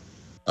work,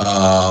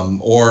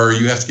 or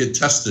you have to get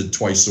tested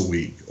twice a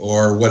week,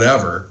 or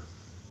whatever.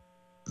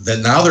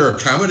 Then now they're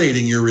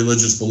accommodating your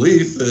religious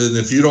belief, and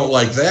if you don't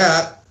like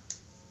that,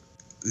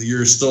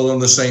 you're still in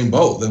the same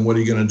boat. Then what are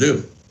you going to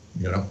do?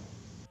 You know?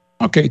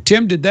 Okay,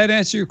 Tim, did that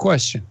answer your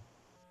question?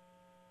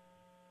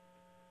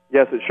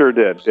 Yes, it sure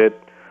did.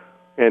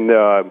 And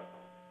I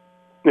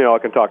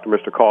can talk to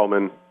Mr.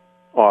 Coleman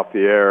off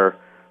the air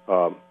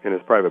in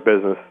his private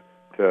business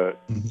to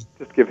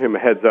just give him a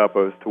heads up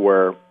as to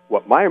where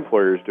what my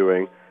employer is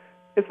doing.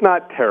 It's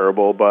not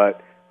terrible,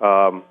 but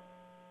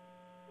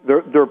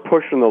they're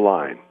pushing the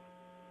line.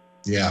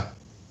 Yeah.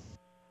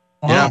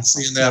 Wow. Yeah, I'm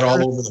seeing that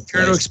all over the place.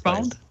 Care to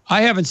expound?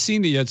 I haven't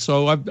seen it yet,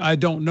 so I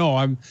don't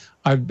know.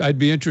 I'd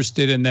be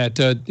interested in that.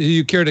 Do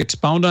you care to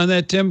expound on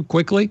that, Tim,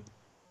 quickly?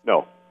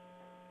 No.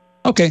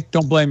 Okay,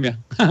 don't blame you.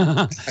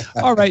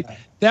 All right,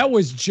 that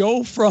was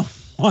Joe from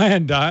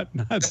Wyandotte,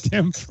 not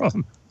Tim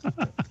from.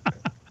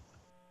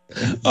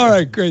 All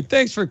right, great.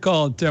 Thanks for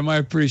calling, Tim. I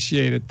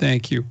appreciate it.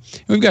 Thank you.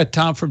 We've got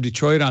Tom from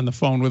Detroit on the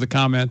phone with a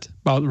comment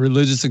about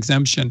religious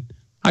exemption.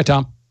 Hi,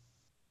 Tom.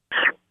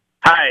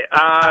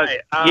 Hi.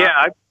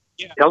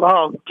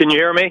 Hello. Can you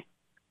hear me?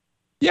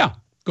 Yeah,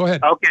 go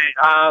ahead. Okay.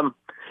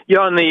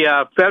 In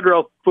the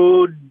Federal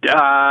Food,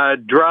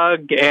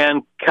 Drug,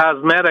 and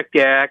Cosmetic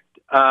Act,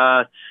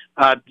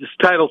 it's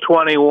Title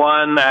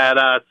 21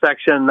 at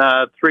Section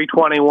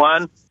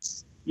 321.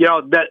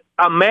 That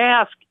a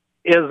mask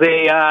is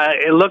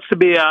it looks to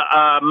be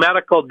a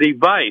medical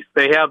device.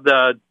 They have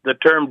the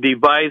term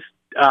device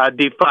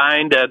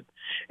defined at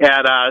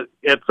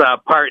it's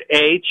Part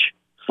H,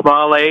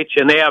 small h,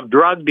 and they have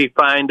drug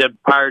defined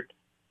at Part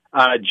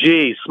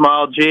G,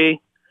 small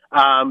g.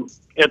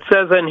 It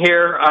says in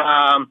here,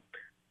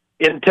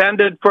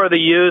 intended for the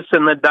use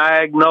in the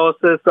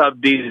diagnosis of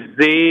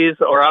disease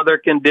or other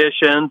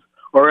conditions,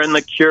 or in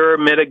the cure,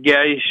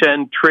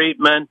 mitigation,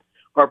 treatment,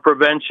 or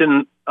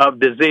prevention of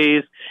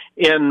disease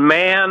in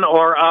man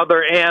or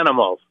other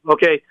animals.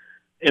 Okay,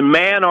 in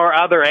man or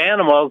other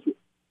animals,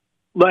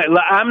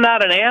 I'm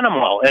not an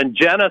animal. In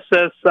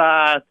Genesis,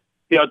 2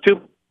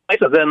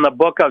 places in the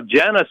book of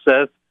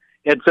Genesis,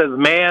 it says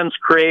man's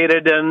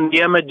created in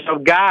the image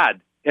of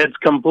God. It's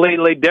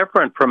completely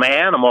different from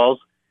animals.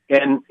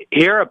 And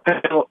here,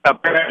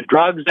 apparently,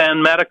 drugs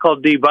and medical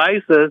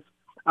devices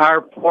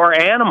are for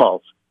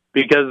animals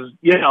because,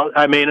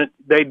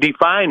 they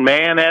define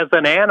man as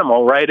an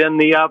animal right in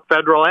the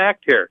federal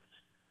act here.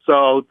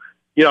 So,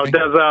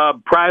 does a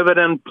private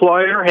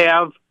employer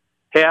have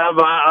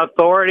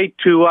authority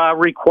to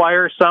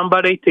require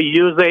somebody to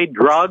use a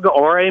drug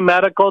or a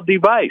medical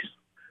device?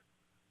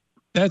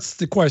 That's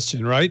the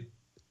question, right?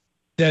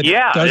 It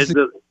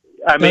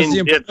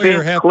seems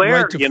clear,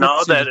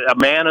 that a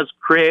man is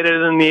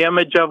created in the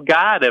image of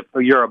God if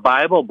you're a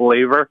Bible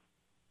believer.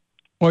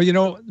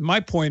 Well, my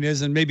point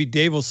is, and maybe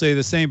Dave will say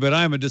the same, but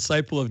I'm a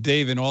disciple of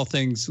Dave in all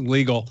things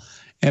legal.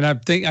 And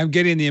I'm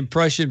getting the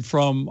impression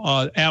from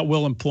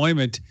at-will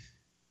employment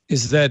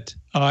is that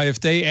if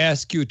they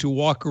ask you to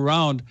walk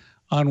around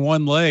on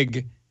one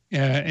leg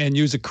and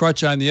use a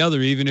crutch on the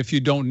other, even if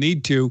you don't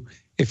need to,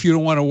 if you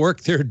don't want to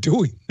work there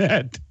doing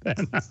that,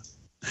 then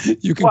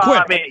you can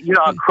quit.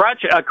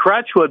 A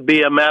crutch would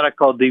be a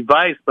medical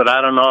device, but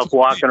I don't know if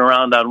walking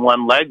around on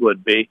one leg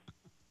would be.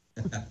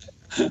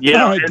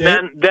 Right,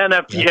 and then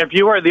if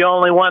you were the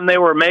only one they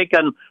were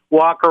making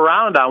walk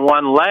around on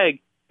one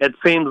leg, it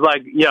seems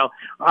like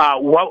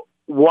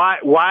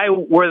why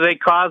were they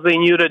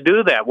causing you to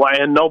do that? Why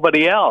and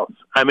nobody else?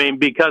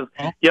 Because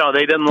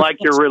they didn't like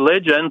your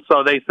religion,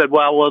 so they said,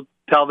 well, we'll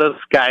tell this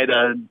guy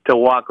to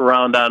walk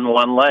around on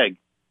one leg.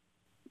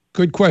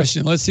 Good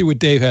question. Let's see what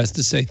Dave has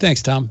to say.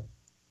 Thanks, Tom.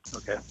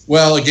 Okay.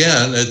 Well,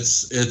 again,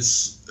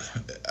 it's.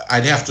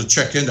 I'd have to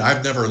check in.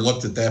 I've never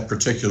looked at that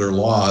particular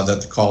law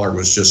that the caller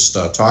was just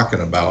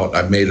talking about.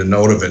 I've made a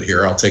note of it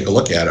here. I'll take a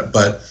look at it.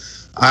 But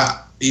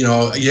you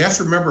have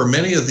to remember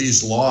many of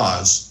these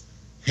laws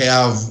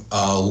have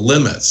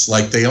limits.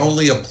 Like they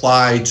only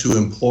apply to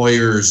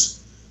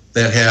employers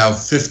that have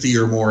 50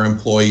 or more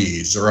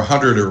employees, or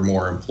 100 or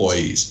more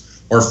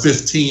employees, or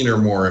 15 or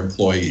more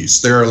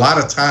employees. There are a lot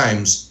of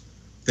times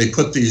they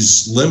put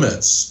these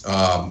limits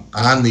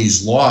on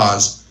these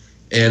laws.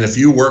 And if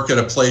you work at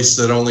a place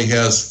that only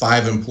has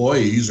 5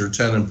 employees or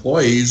 10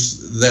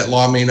 employees, that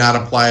law may not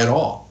apply at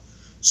all.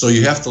 So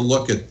you have to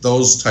look at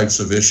those types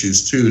of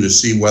issues too to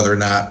see whether or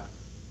not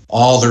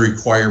all the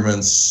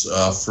requirements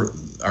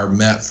are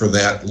met for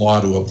that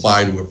law to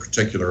apply to a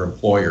particular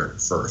employer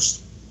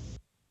first.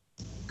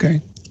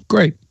 Okay,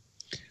 great.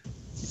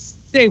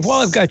 Dave,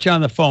 while I've got you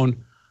on the phone,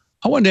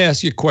 I wanted to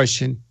ask you a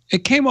question.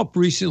 It came up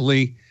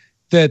recently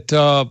that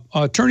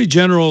Attorney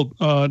General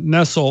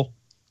Nessel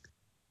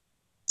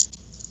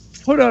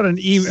put out an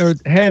email, or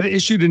had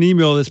issued an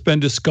email that's been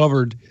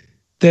discovered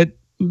that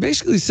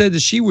basically said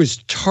that she was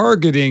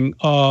targeting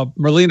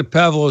Marlena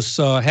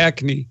Pavlos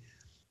Hackney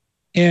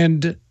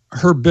and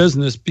her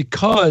business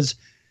because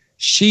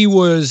she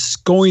was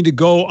going to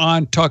go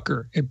on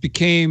Tucker. She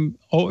became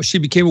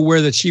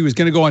aware that she was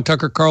going to go on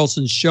Tucker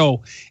Carlson's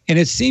show. And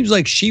it seems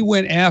like she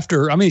went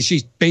after,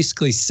 she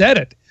basically said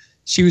it.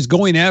 She was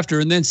going after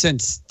and then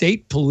sent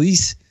state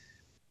police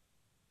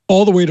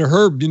all the way to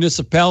her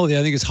municipality,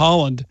 I think it's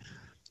Holland,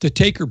 to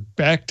take her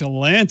back to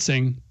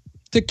Lansing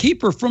to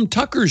keep her from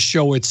Tucker's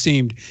show, it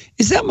seemed.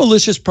 Is that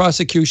malicious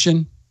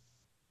prosecution?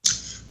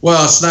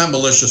 Well, it's not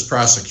malicious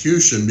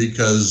prosecution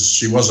because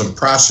she wasn't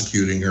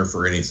prosecuting her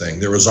for anything.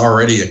 There was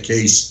already a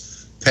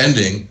case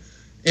pending,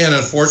 and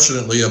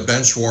unfortunately, a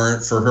bench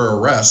warrant for her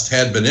arrest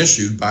had been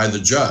issued by the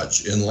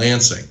judge in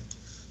Lansing.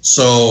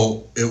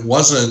 So it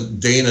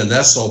wasn't Dana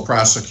Nessel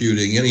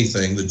prosecuting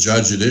anything. The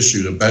judge had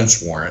issued a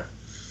bench warrant.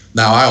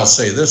 Now, I'll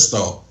say this,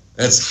 though.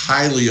 That's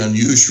highly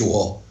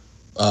unusual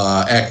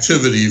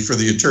activity for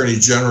the Attorney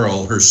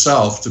General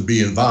herself to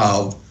be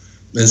involved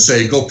and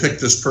say, go pick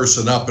this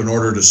person up in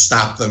order to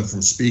stop them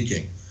from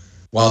speaking.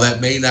 While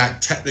that may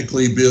not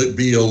technically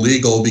be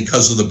illegal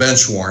because of the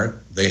bench warrant,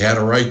 they had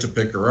a right to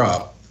pick her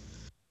up.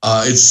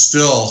 It's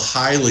still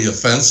highly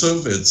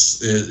offensive.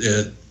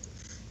 It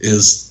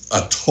is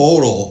a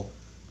total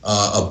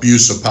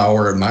abuse of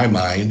power in my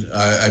mind.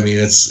 I mean,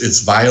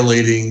 it's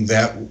violating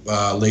that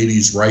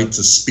lady's right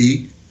to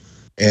speak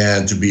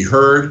and to be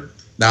heard.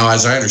 Now,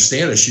 as I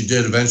understand it, she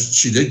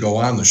did go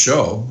on the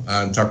show,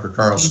 on Tucker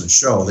Carlson's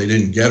show. They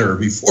didn't get her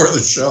before the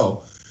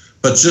show.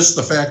 But just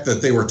the fact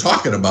that they were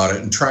talking about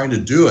it and trying to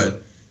do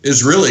it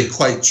is really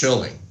quite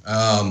chilling.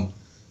 I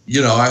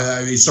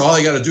mean, so all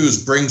they got to do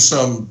is bring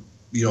some,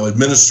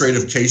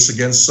 administrative case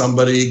against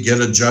somebody, get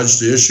a judge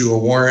to issue a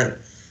warrant,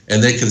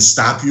 and they can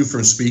stop you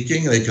from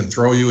speaking. They can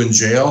throw you in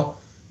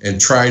jail and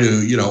try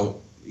to,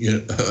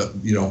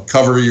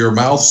 cover your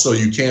mouth so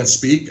you can't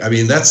speak. I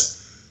mean, that's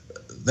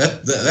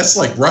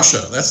like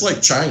Russia. That's like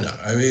China.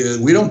 I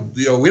mean, we don't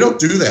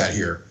do that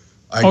here.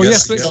 I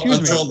guess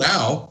until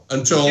now.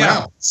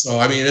 So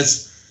I mean,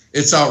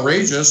 it's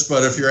outrageous.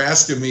 But if you're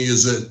asking me,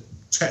 is it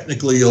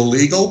technically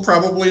illegal?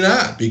 Probably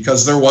not,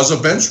 because there was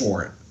a bench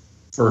warrant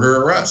for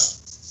her arrest.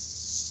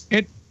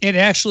 It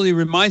actually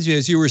reminds me,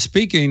 as you were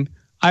speaking,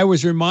 I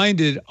was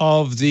reminded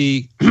of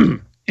the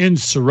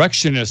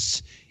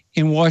insurrectionists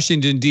in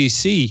Washington,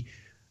 D.C.,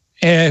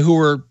 who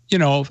were,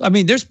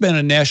 there's been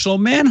a national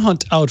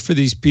manhunt out for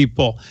these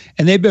people,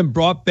 and they've been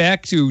brought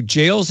back to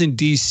jails in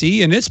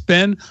D.C., and it's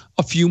been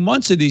a few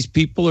months of these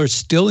people are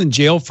still in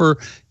jail for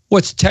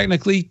what's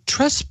technically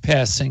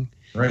trespassing.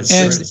 Right.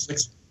 And,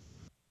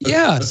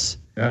 yes.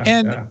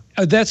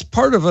 That's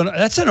part of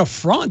that's an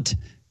affront.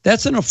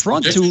 That's an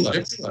affront It's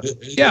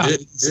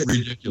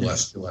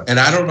ridiculous. And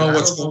I don't know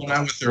what's going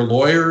on with their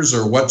lawyers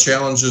or what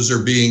challenges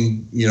are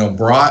being,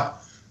 brought.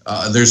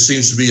 There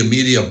seems to be a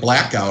media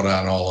blackout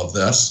on all of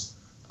this.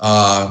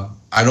 I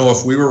know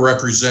if we were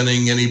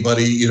representing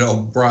anybody,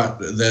 brought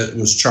that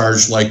was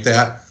charged like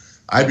that,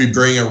 I'd be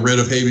bringing a writ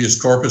of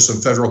habeas corpus in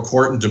federal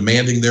court and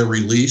demanding their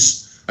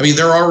release. I mean,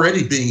 they're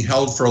already being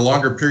held for a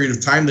longer period of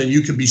time than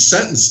you could be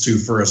sentenced to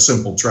for a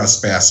simple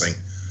trespassing.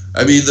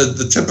 I mean,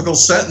 the typical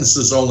sentence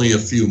is only a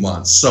few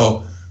months.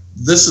 So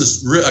this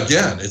is,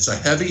 again, it's a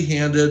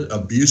heavy-handed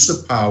abuse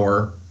of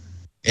power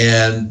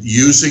and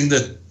using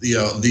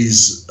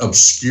these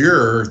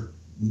obscure,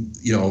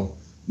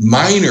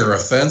 minor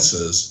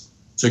offenses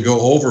to go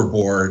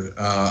overboard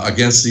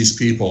against these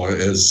people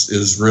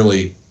is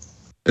really,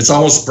 it's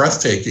almost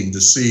breathtaking to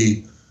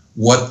see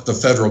what the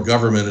federal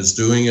government is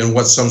doing and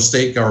what some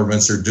state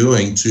governments are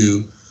doing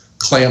to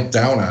clamp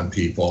down on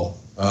people.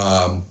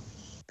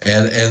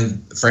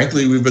 And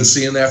frankly, we've been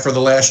seeing that for the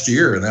last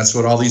year, and that's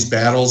what all these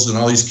battles and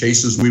all these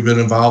cases we've been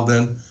involved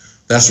in,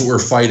 that's what we're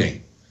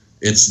fighting.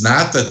 It's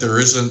not that there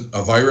isn't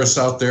a virus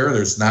out there.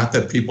 There's not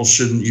that people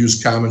shouldn't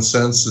use common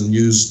sense and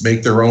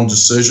make their own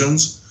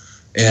decisions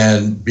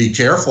and be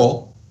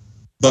careful,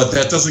 but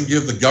that doesn't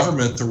give the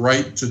government the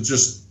right to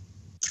just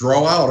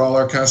throw out all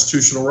our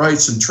constitutional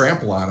rights and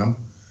trample on them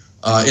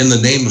in the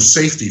name of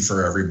safety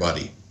for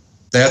everybody.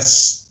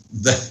 That's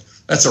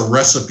a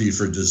recipe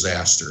for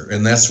disaster,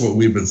 and that's what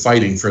we've been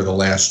fighting for the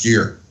last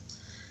year.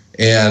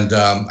 And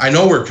I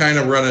know we're kind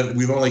of running,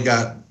 we've only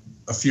got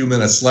a few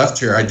minutes left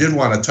here. I did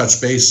want to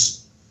touch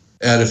base,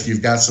 Ed, if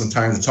you've got some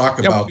time to talk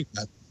about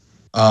that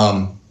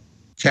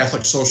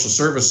Catholic Social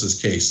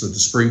Services case that the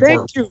Supreme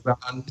Court put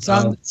on. It's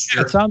on the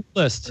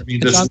list.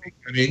 It's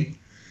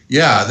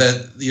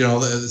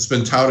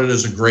been touted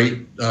as a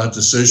great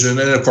decision,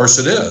 and of course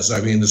it is.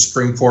 I mean, the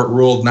Supreme Court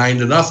ruled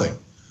 9-0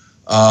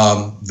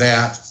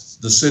 that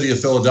the city of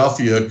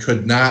Philadelphia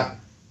could not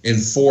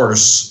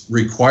enforce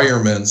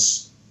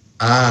requirements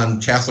on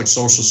Catholic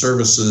Social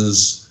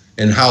Services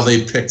and how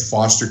they picked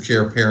foster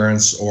care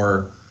parents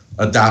or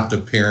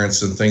adoptive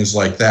parents and things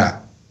like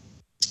that.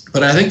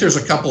 But I think there's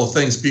a couple of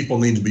things people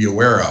need to be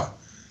aware of.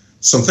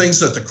 Some things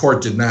that the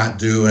court did not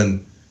do,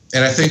 and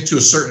I think to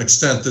a certain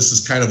extent this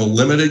is kind of a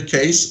limited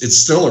case. It's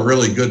still a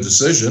really good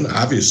decision,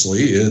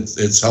 obviously.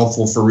 It's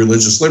helpful for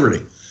religious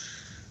liberty.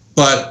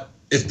 But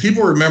if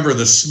people remember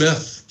the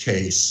Smith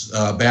case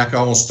back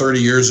almost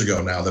 30 years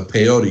ago now, the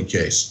peyote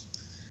case.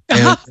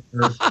 And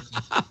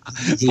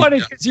funny,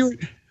 because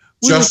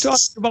we were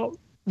talking about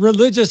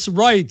religious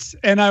rights,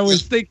 and I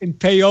was thinking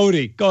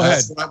peyote. Go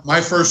ahead. My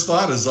first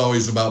thought is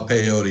always about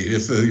peyote,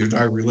 if you're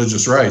talking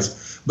religious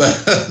rights. But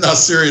no,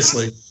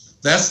 seriously,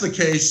 that's the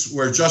case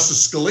where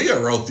Justice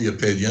Scalia wrote the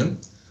opinion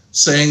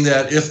saying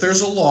that if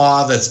there's a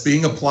law that's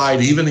being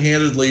applied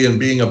even-handedly and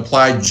being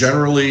applied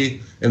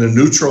generally in a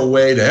neutral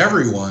way to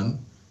everyone,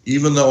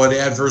 even though it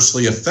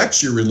adversely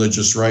affects your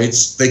religious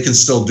rights, they can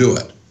still do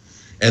it.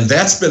 And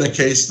that's been a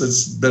case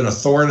that's been a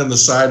thorn in the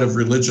side of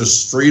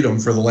religious freedom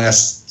for the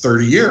last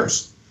 30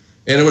 years.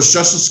 And it was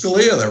Justice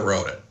Scalia that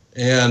wrote it.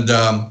 And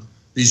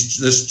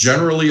this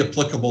generally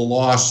applicable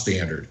law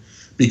standard.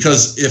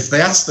 Because if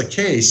that's the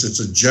case, it's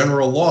a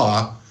general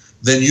law,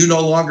 then you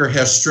no longer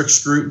have strict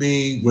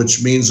scrutiny,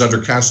 which means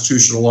under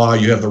constitutional law,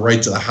 you have the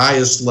right to the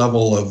highest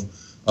level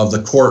of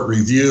the court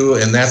review.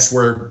 And that's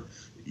where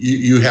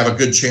you have a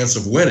good chance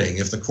of winning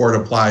if the court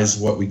applies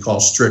what we call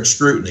strict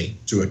scrutiny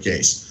to a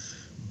case.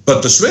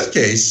 But the Smith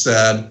case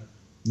said,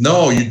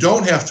 no, you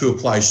don't have to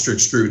apply strict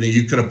scrutiny.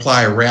 You can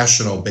apply a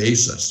rational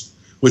basis,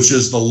 which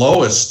is the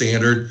lowest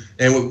standard,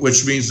 and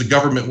which means the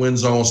government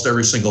wins almost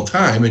every single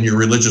time and your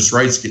religious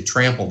rights get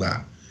trampled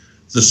on.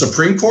 The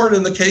Supreme Court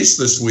in the case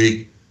this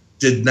week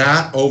did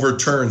not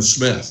overturn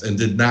Smith and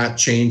did not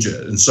change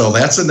it. And so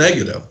that's a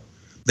negative.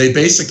 They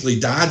basically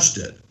dodged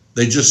it.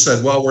 They just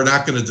said, well, we're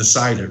not going to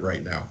decide it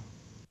right now.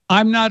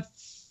 I'm not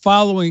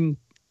following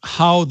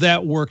how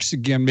that works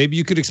again. Maybe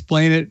you could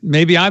explain it.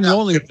 Maybe I'm the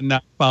only one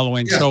not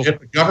following. Yeah, so if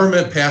the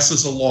government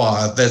passes a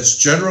law that's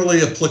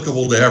generally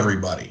applicable to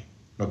everybody,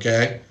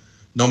 okay,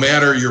 no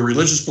matter your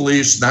religious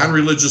beliefs,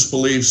 non-religious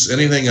beliefs,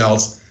 anything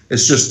else,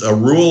 it's just a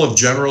rule of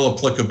general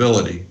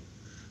applicability.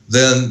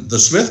 Then the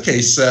Smith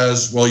case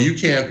says, well,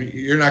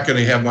 you're not going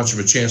to have much of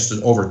a chance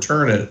to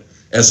overturn it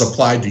as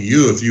applied to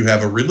you if you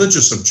have a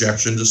religious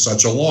objection to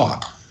such a law,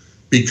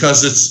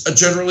 because it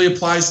generally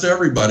applies to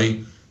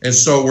everybody. And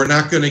so we're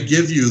not going to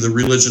give you the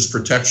religious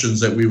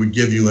protections that we would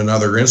give you in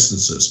other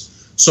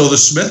instances. So the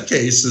Smith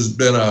case has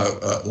been,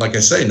 like I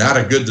say, not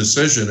a good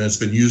decision. And it's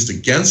been used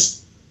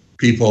against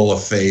people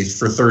of faith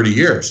for 30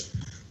 years.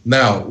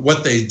 Now,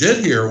 what they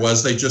did here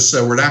was they just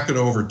said, we're not going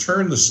to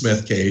overturn the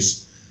Smith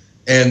case.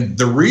 And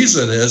the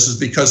reason is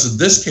because in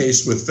this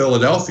case with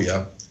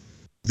Philadelphia,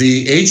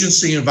 the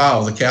agency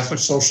involved, the Catholic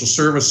Social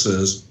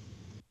Services,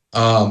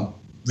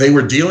 they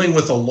were dealing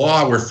with a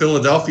law where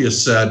Philadelphia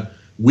said,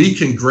 we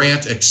can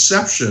grant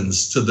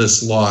exceptions to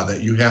this law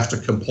that you have to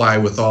comply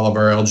with all of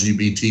our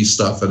LGBT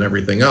stuff and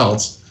everything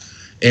else.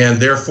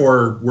 And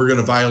therefore, we're going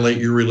to violate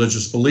your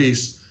religious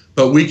beliefs,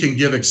 but we can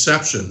give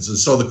exceptions. And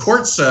so the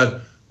court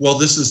said, well,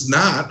 this is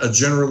not a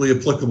generally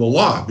applicable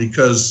law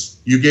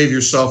because you gave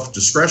yourself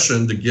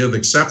discretion to give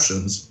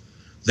exceptions.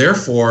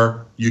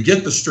 Therefore, you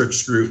get the strict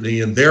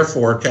scrutiny, and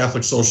therefore,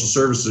 Catholic Social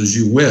Services,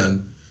 you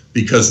win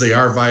because they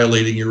are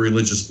violating your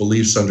religious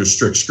beliefs under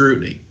strict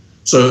scrutiny.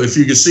 So if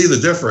you can see the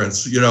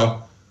difference,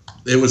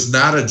 it was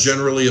not a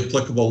generally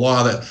applicable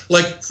law that,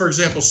 like, for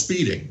example,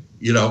 speeding,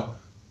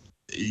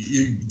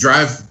 you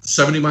drive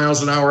 70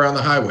 miles an hour on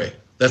the highway.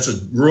 That's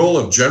a rule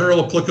of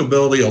general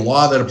applicability, a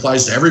law that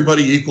applies to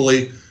everybody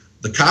equally.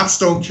 The cops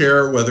don't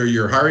care whether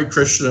you're Hare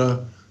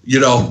Krishna,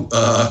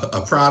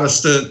 a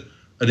Protestant,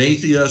 an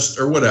atheist,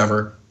 or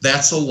whatever.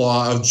 That's a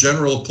law of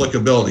general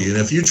applicability. And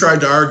if you tried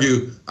to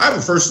argue, I have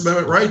a First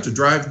Amendment right to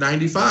drive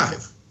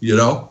 95,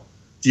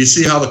 do you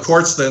see how the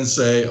courts then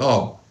say,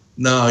 oh,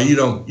 no, you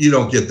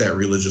don't get that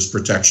religious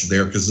protection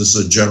there because this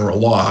is a general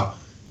law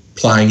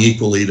applying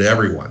equally to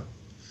everyone.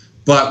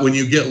 But when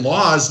you get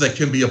laws that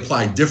can be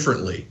applied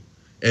differently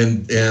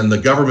and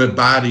the government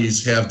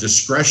bodies have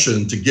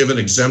discretion to give an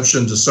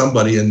exemption to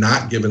somebody and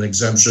not give an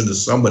exemption to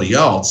somebody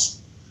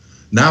else,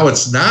 now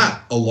it's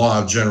not a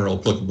law of general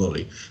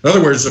applicability. In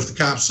other words, if the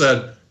cop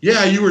said,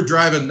 yeah, you were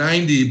driving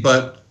 90,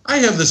 but I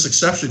have this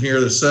exception here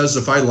that says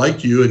if I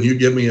like you and you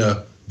give me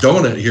a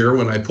donut here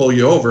when I pull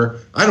you over,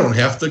 I don't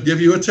have to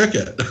give you a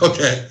ticket.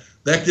 Okay,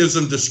 that gives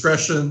them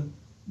discretion.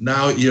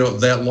 Now,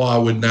 that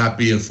law would not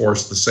be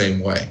enforced the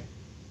same way.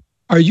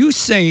 Are you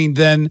saying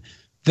then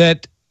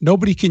that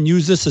nobody can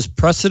use this as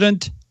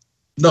precedent?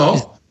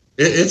 No,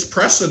 it's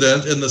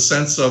precedent in the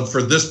sense of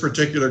for this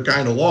particular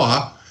kind of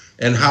law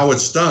and how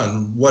it's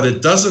done. What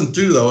it doesn't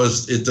do, though,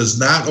 is it does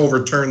not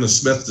overturn the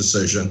Smith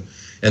decision.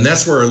 And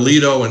that's where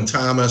Alito and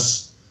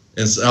Thomas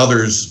and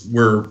others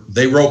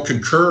they wrote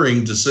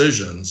concurring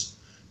decisions,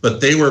 but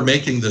they were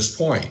making this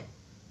point.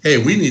 Hey,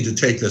 we need to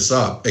take this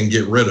up and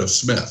get rid of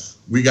Smith.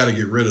 We got to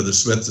get rid of the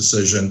Smith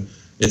decision.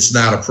 It's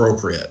not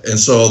appropriate. And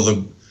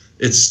so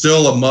it's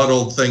still a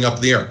muddled thing up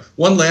in the air.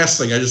 One last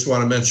thing I just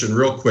want to mention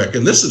real quick,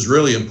 and this is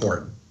really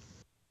important.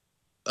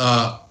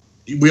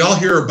 We all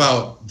hear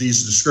about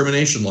these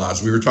discrimination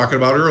laws we were talking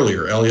about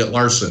earlier, Elliott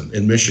Larson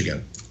in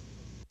Michigan.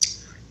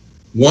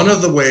 One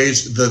of the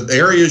ways, the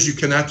areas you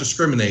cannot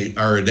discriminate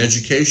are in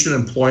education,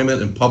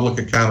 employment, and public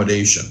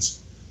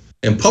accommodations.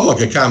 And public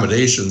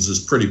accommodations is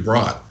pretty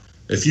broad.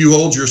 If you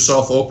hold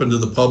yourself open to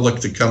the public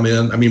to come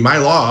in, my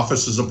law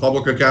office is a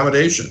public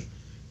accommodation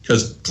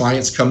because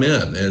clients come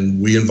in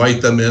and we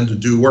invite them in to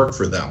do work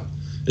for them.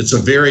 It's a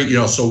very,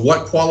 so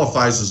what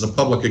qualifies as a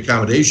public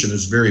accommodation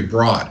is very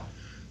broad.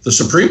 The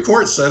Supreme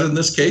Court said in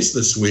this case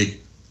this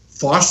week,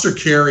 foster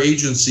care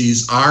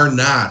agencies are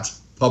not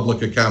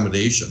public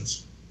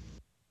accommodations.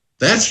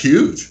 That's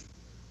huge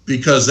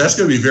because that's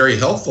going to be very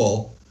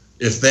helpful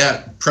if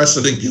that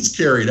precedent gets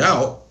carried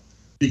out,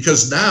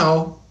 because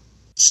now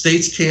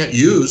states can't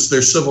use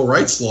their civil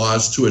rights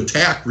laws to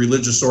attack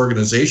religious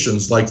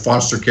organizations like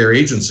foster care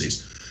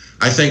agencies.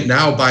 I think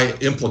now by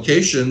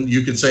implication,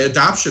 you could say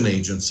adoption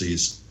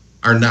agencies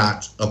are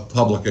not a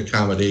public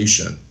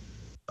accommodation.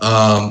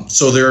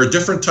 So there are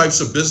different types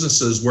of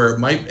businesses where it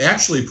might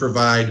actually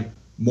provide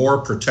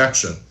more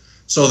protection.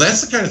 So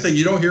that's the kind of thing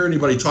you don't hear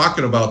anybody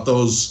talking about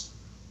those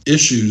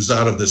issues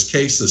out of this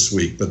case this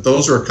week, but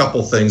those are a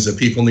couple things that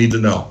people need to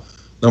know.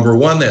 Number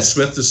one, that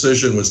Smith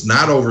decision was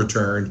not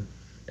overturned,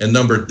 and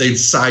they've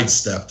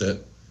sidestepped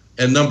it.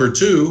 And number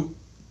two,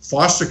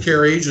 foster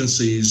care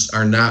agencies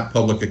are not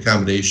public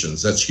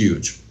accommodations. That's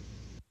huge.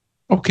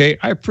 Okay,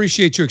 I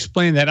appreciate you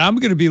explaining that. I'm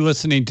going to be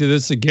listening to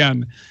this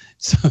again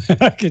so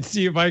that I can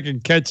see if I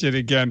can catch it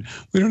again.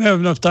 We don't have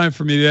enough time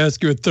for me to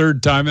ask you a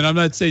third time, and I'm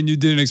not saying you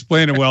didn't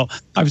explain it well.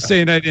 I'm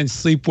saying I didn't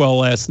sleep well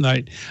last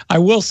night. I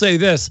will say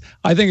this.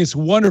 I think it's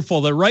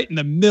wonderful that right in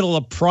the middle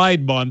of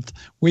Pride Month,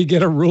 we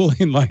get a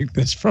ruling like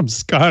this from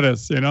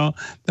SCOTUS,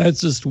 That's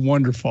just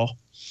wonderful.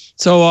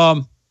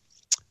 So,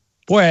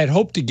 boy, I'd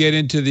hoped to get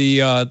into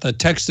the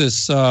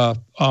Texas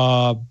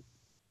not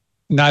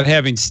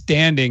having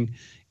standing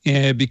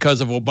because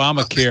of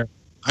Obamacare.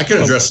 I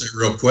can address that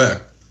real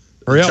quick.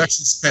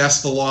 Texas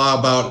passed the law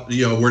about,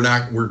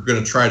 we're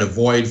going to try to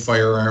void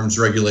firearms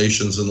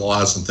regulations and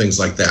laws and things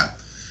like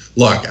that.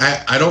 Look,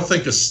 I don't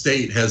think a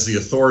state has the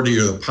authority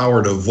or the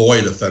power to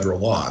void a federal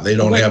law. They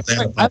don't have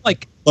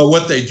that. But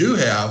what they do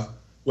have,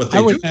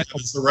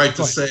 is the right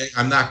to say,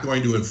 I'm not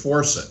going to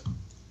enforce it.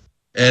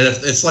 And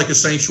if it's like a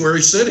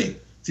sanctuary city.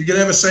 If you can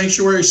have a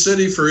sanctuary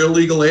city for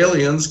illegal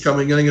aliens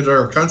coming into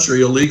our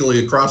country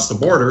illegally across the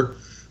border,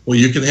 well,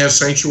 you can have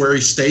sanctuary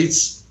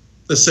states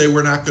that say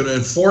we're not going to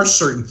enforce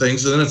certain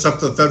things, and then it's up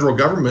to the federal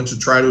government to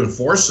try to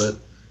enforce it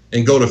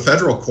and go to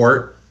federal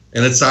court,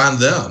 and it's on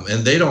them.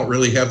 And they don't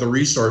really have the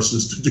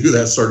resources to do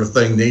that sort of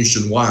thing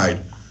nationwide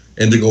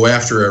and to go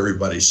after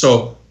everybody.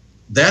 So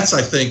that's,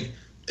 I think,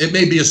 it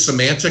may be a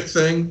semantic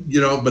thing,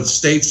 but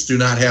states do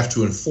not have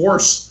to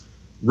enforce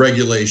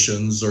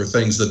regulations or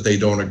things that they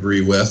don't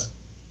agree with.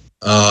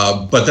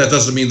 But that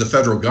doesn't mean the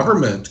federal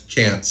government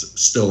can't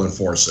still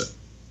enforce it.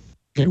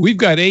 Okay, we've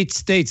got 8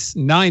 states,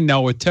 9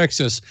 now with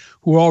Texas,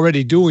 who are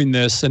already doing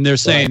this. And they're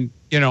saying,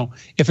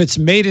 if it's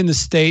made in the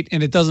state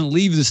and it doesn't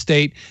leave the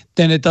state,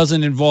 then it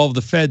doesn't involve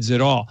the feds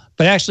at all.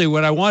 But actually,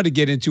 what I wanted to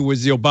get into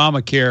was the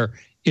Obamacare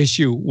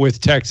issue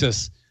with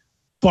Texas.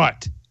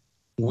 But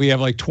we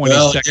have like 20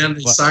 seconds. Well, again,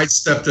 they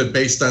sidestepped it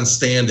based on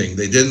standing.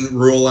 They didn't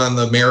rule on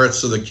the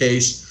merits of the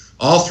case.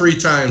 All 3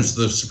 times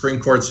the Supreme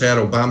Court's had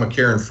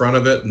Obamacare in front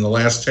of it in the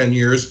last 10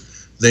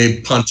 years, they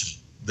punted.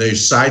 They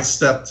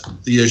sidestepped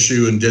the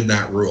issue and did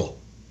not rule.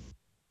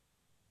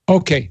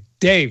 Okay,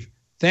 Dave,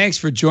 thanks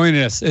for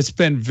joining us. It's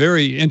been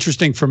very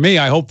interesting for me,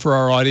 I hope for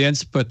our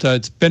audience, but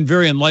it's been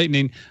very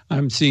enlightening.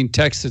 I'm seeing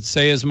texts that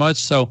say as much,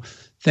 so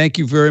thank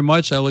you very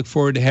much. I look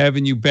forward to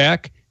having you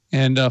back.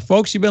 And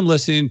folks, you've been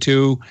listening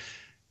to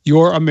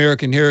Your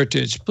American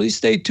Heritage. Please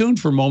stay tuned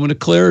for a moment of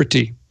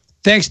clarity.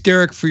 Thanks,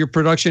 Derek, for your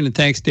production, and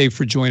thanks, Dave,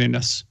 for joining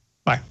us.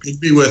 Bye. Good to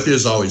be with you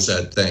as always,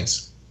 Ed.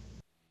 Thanks.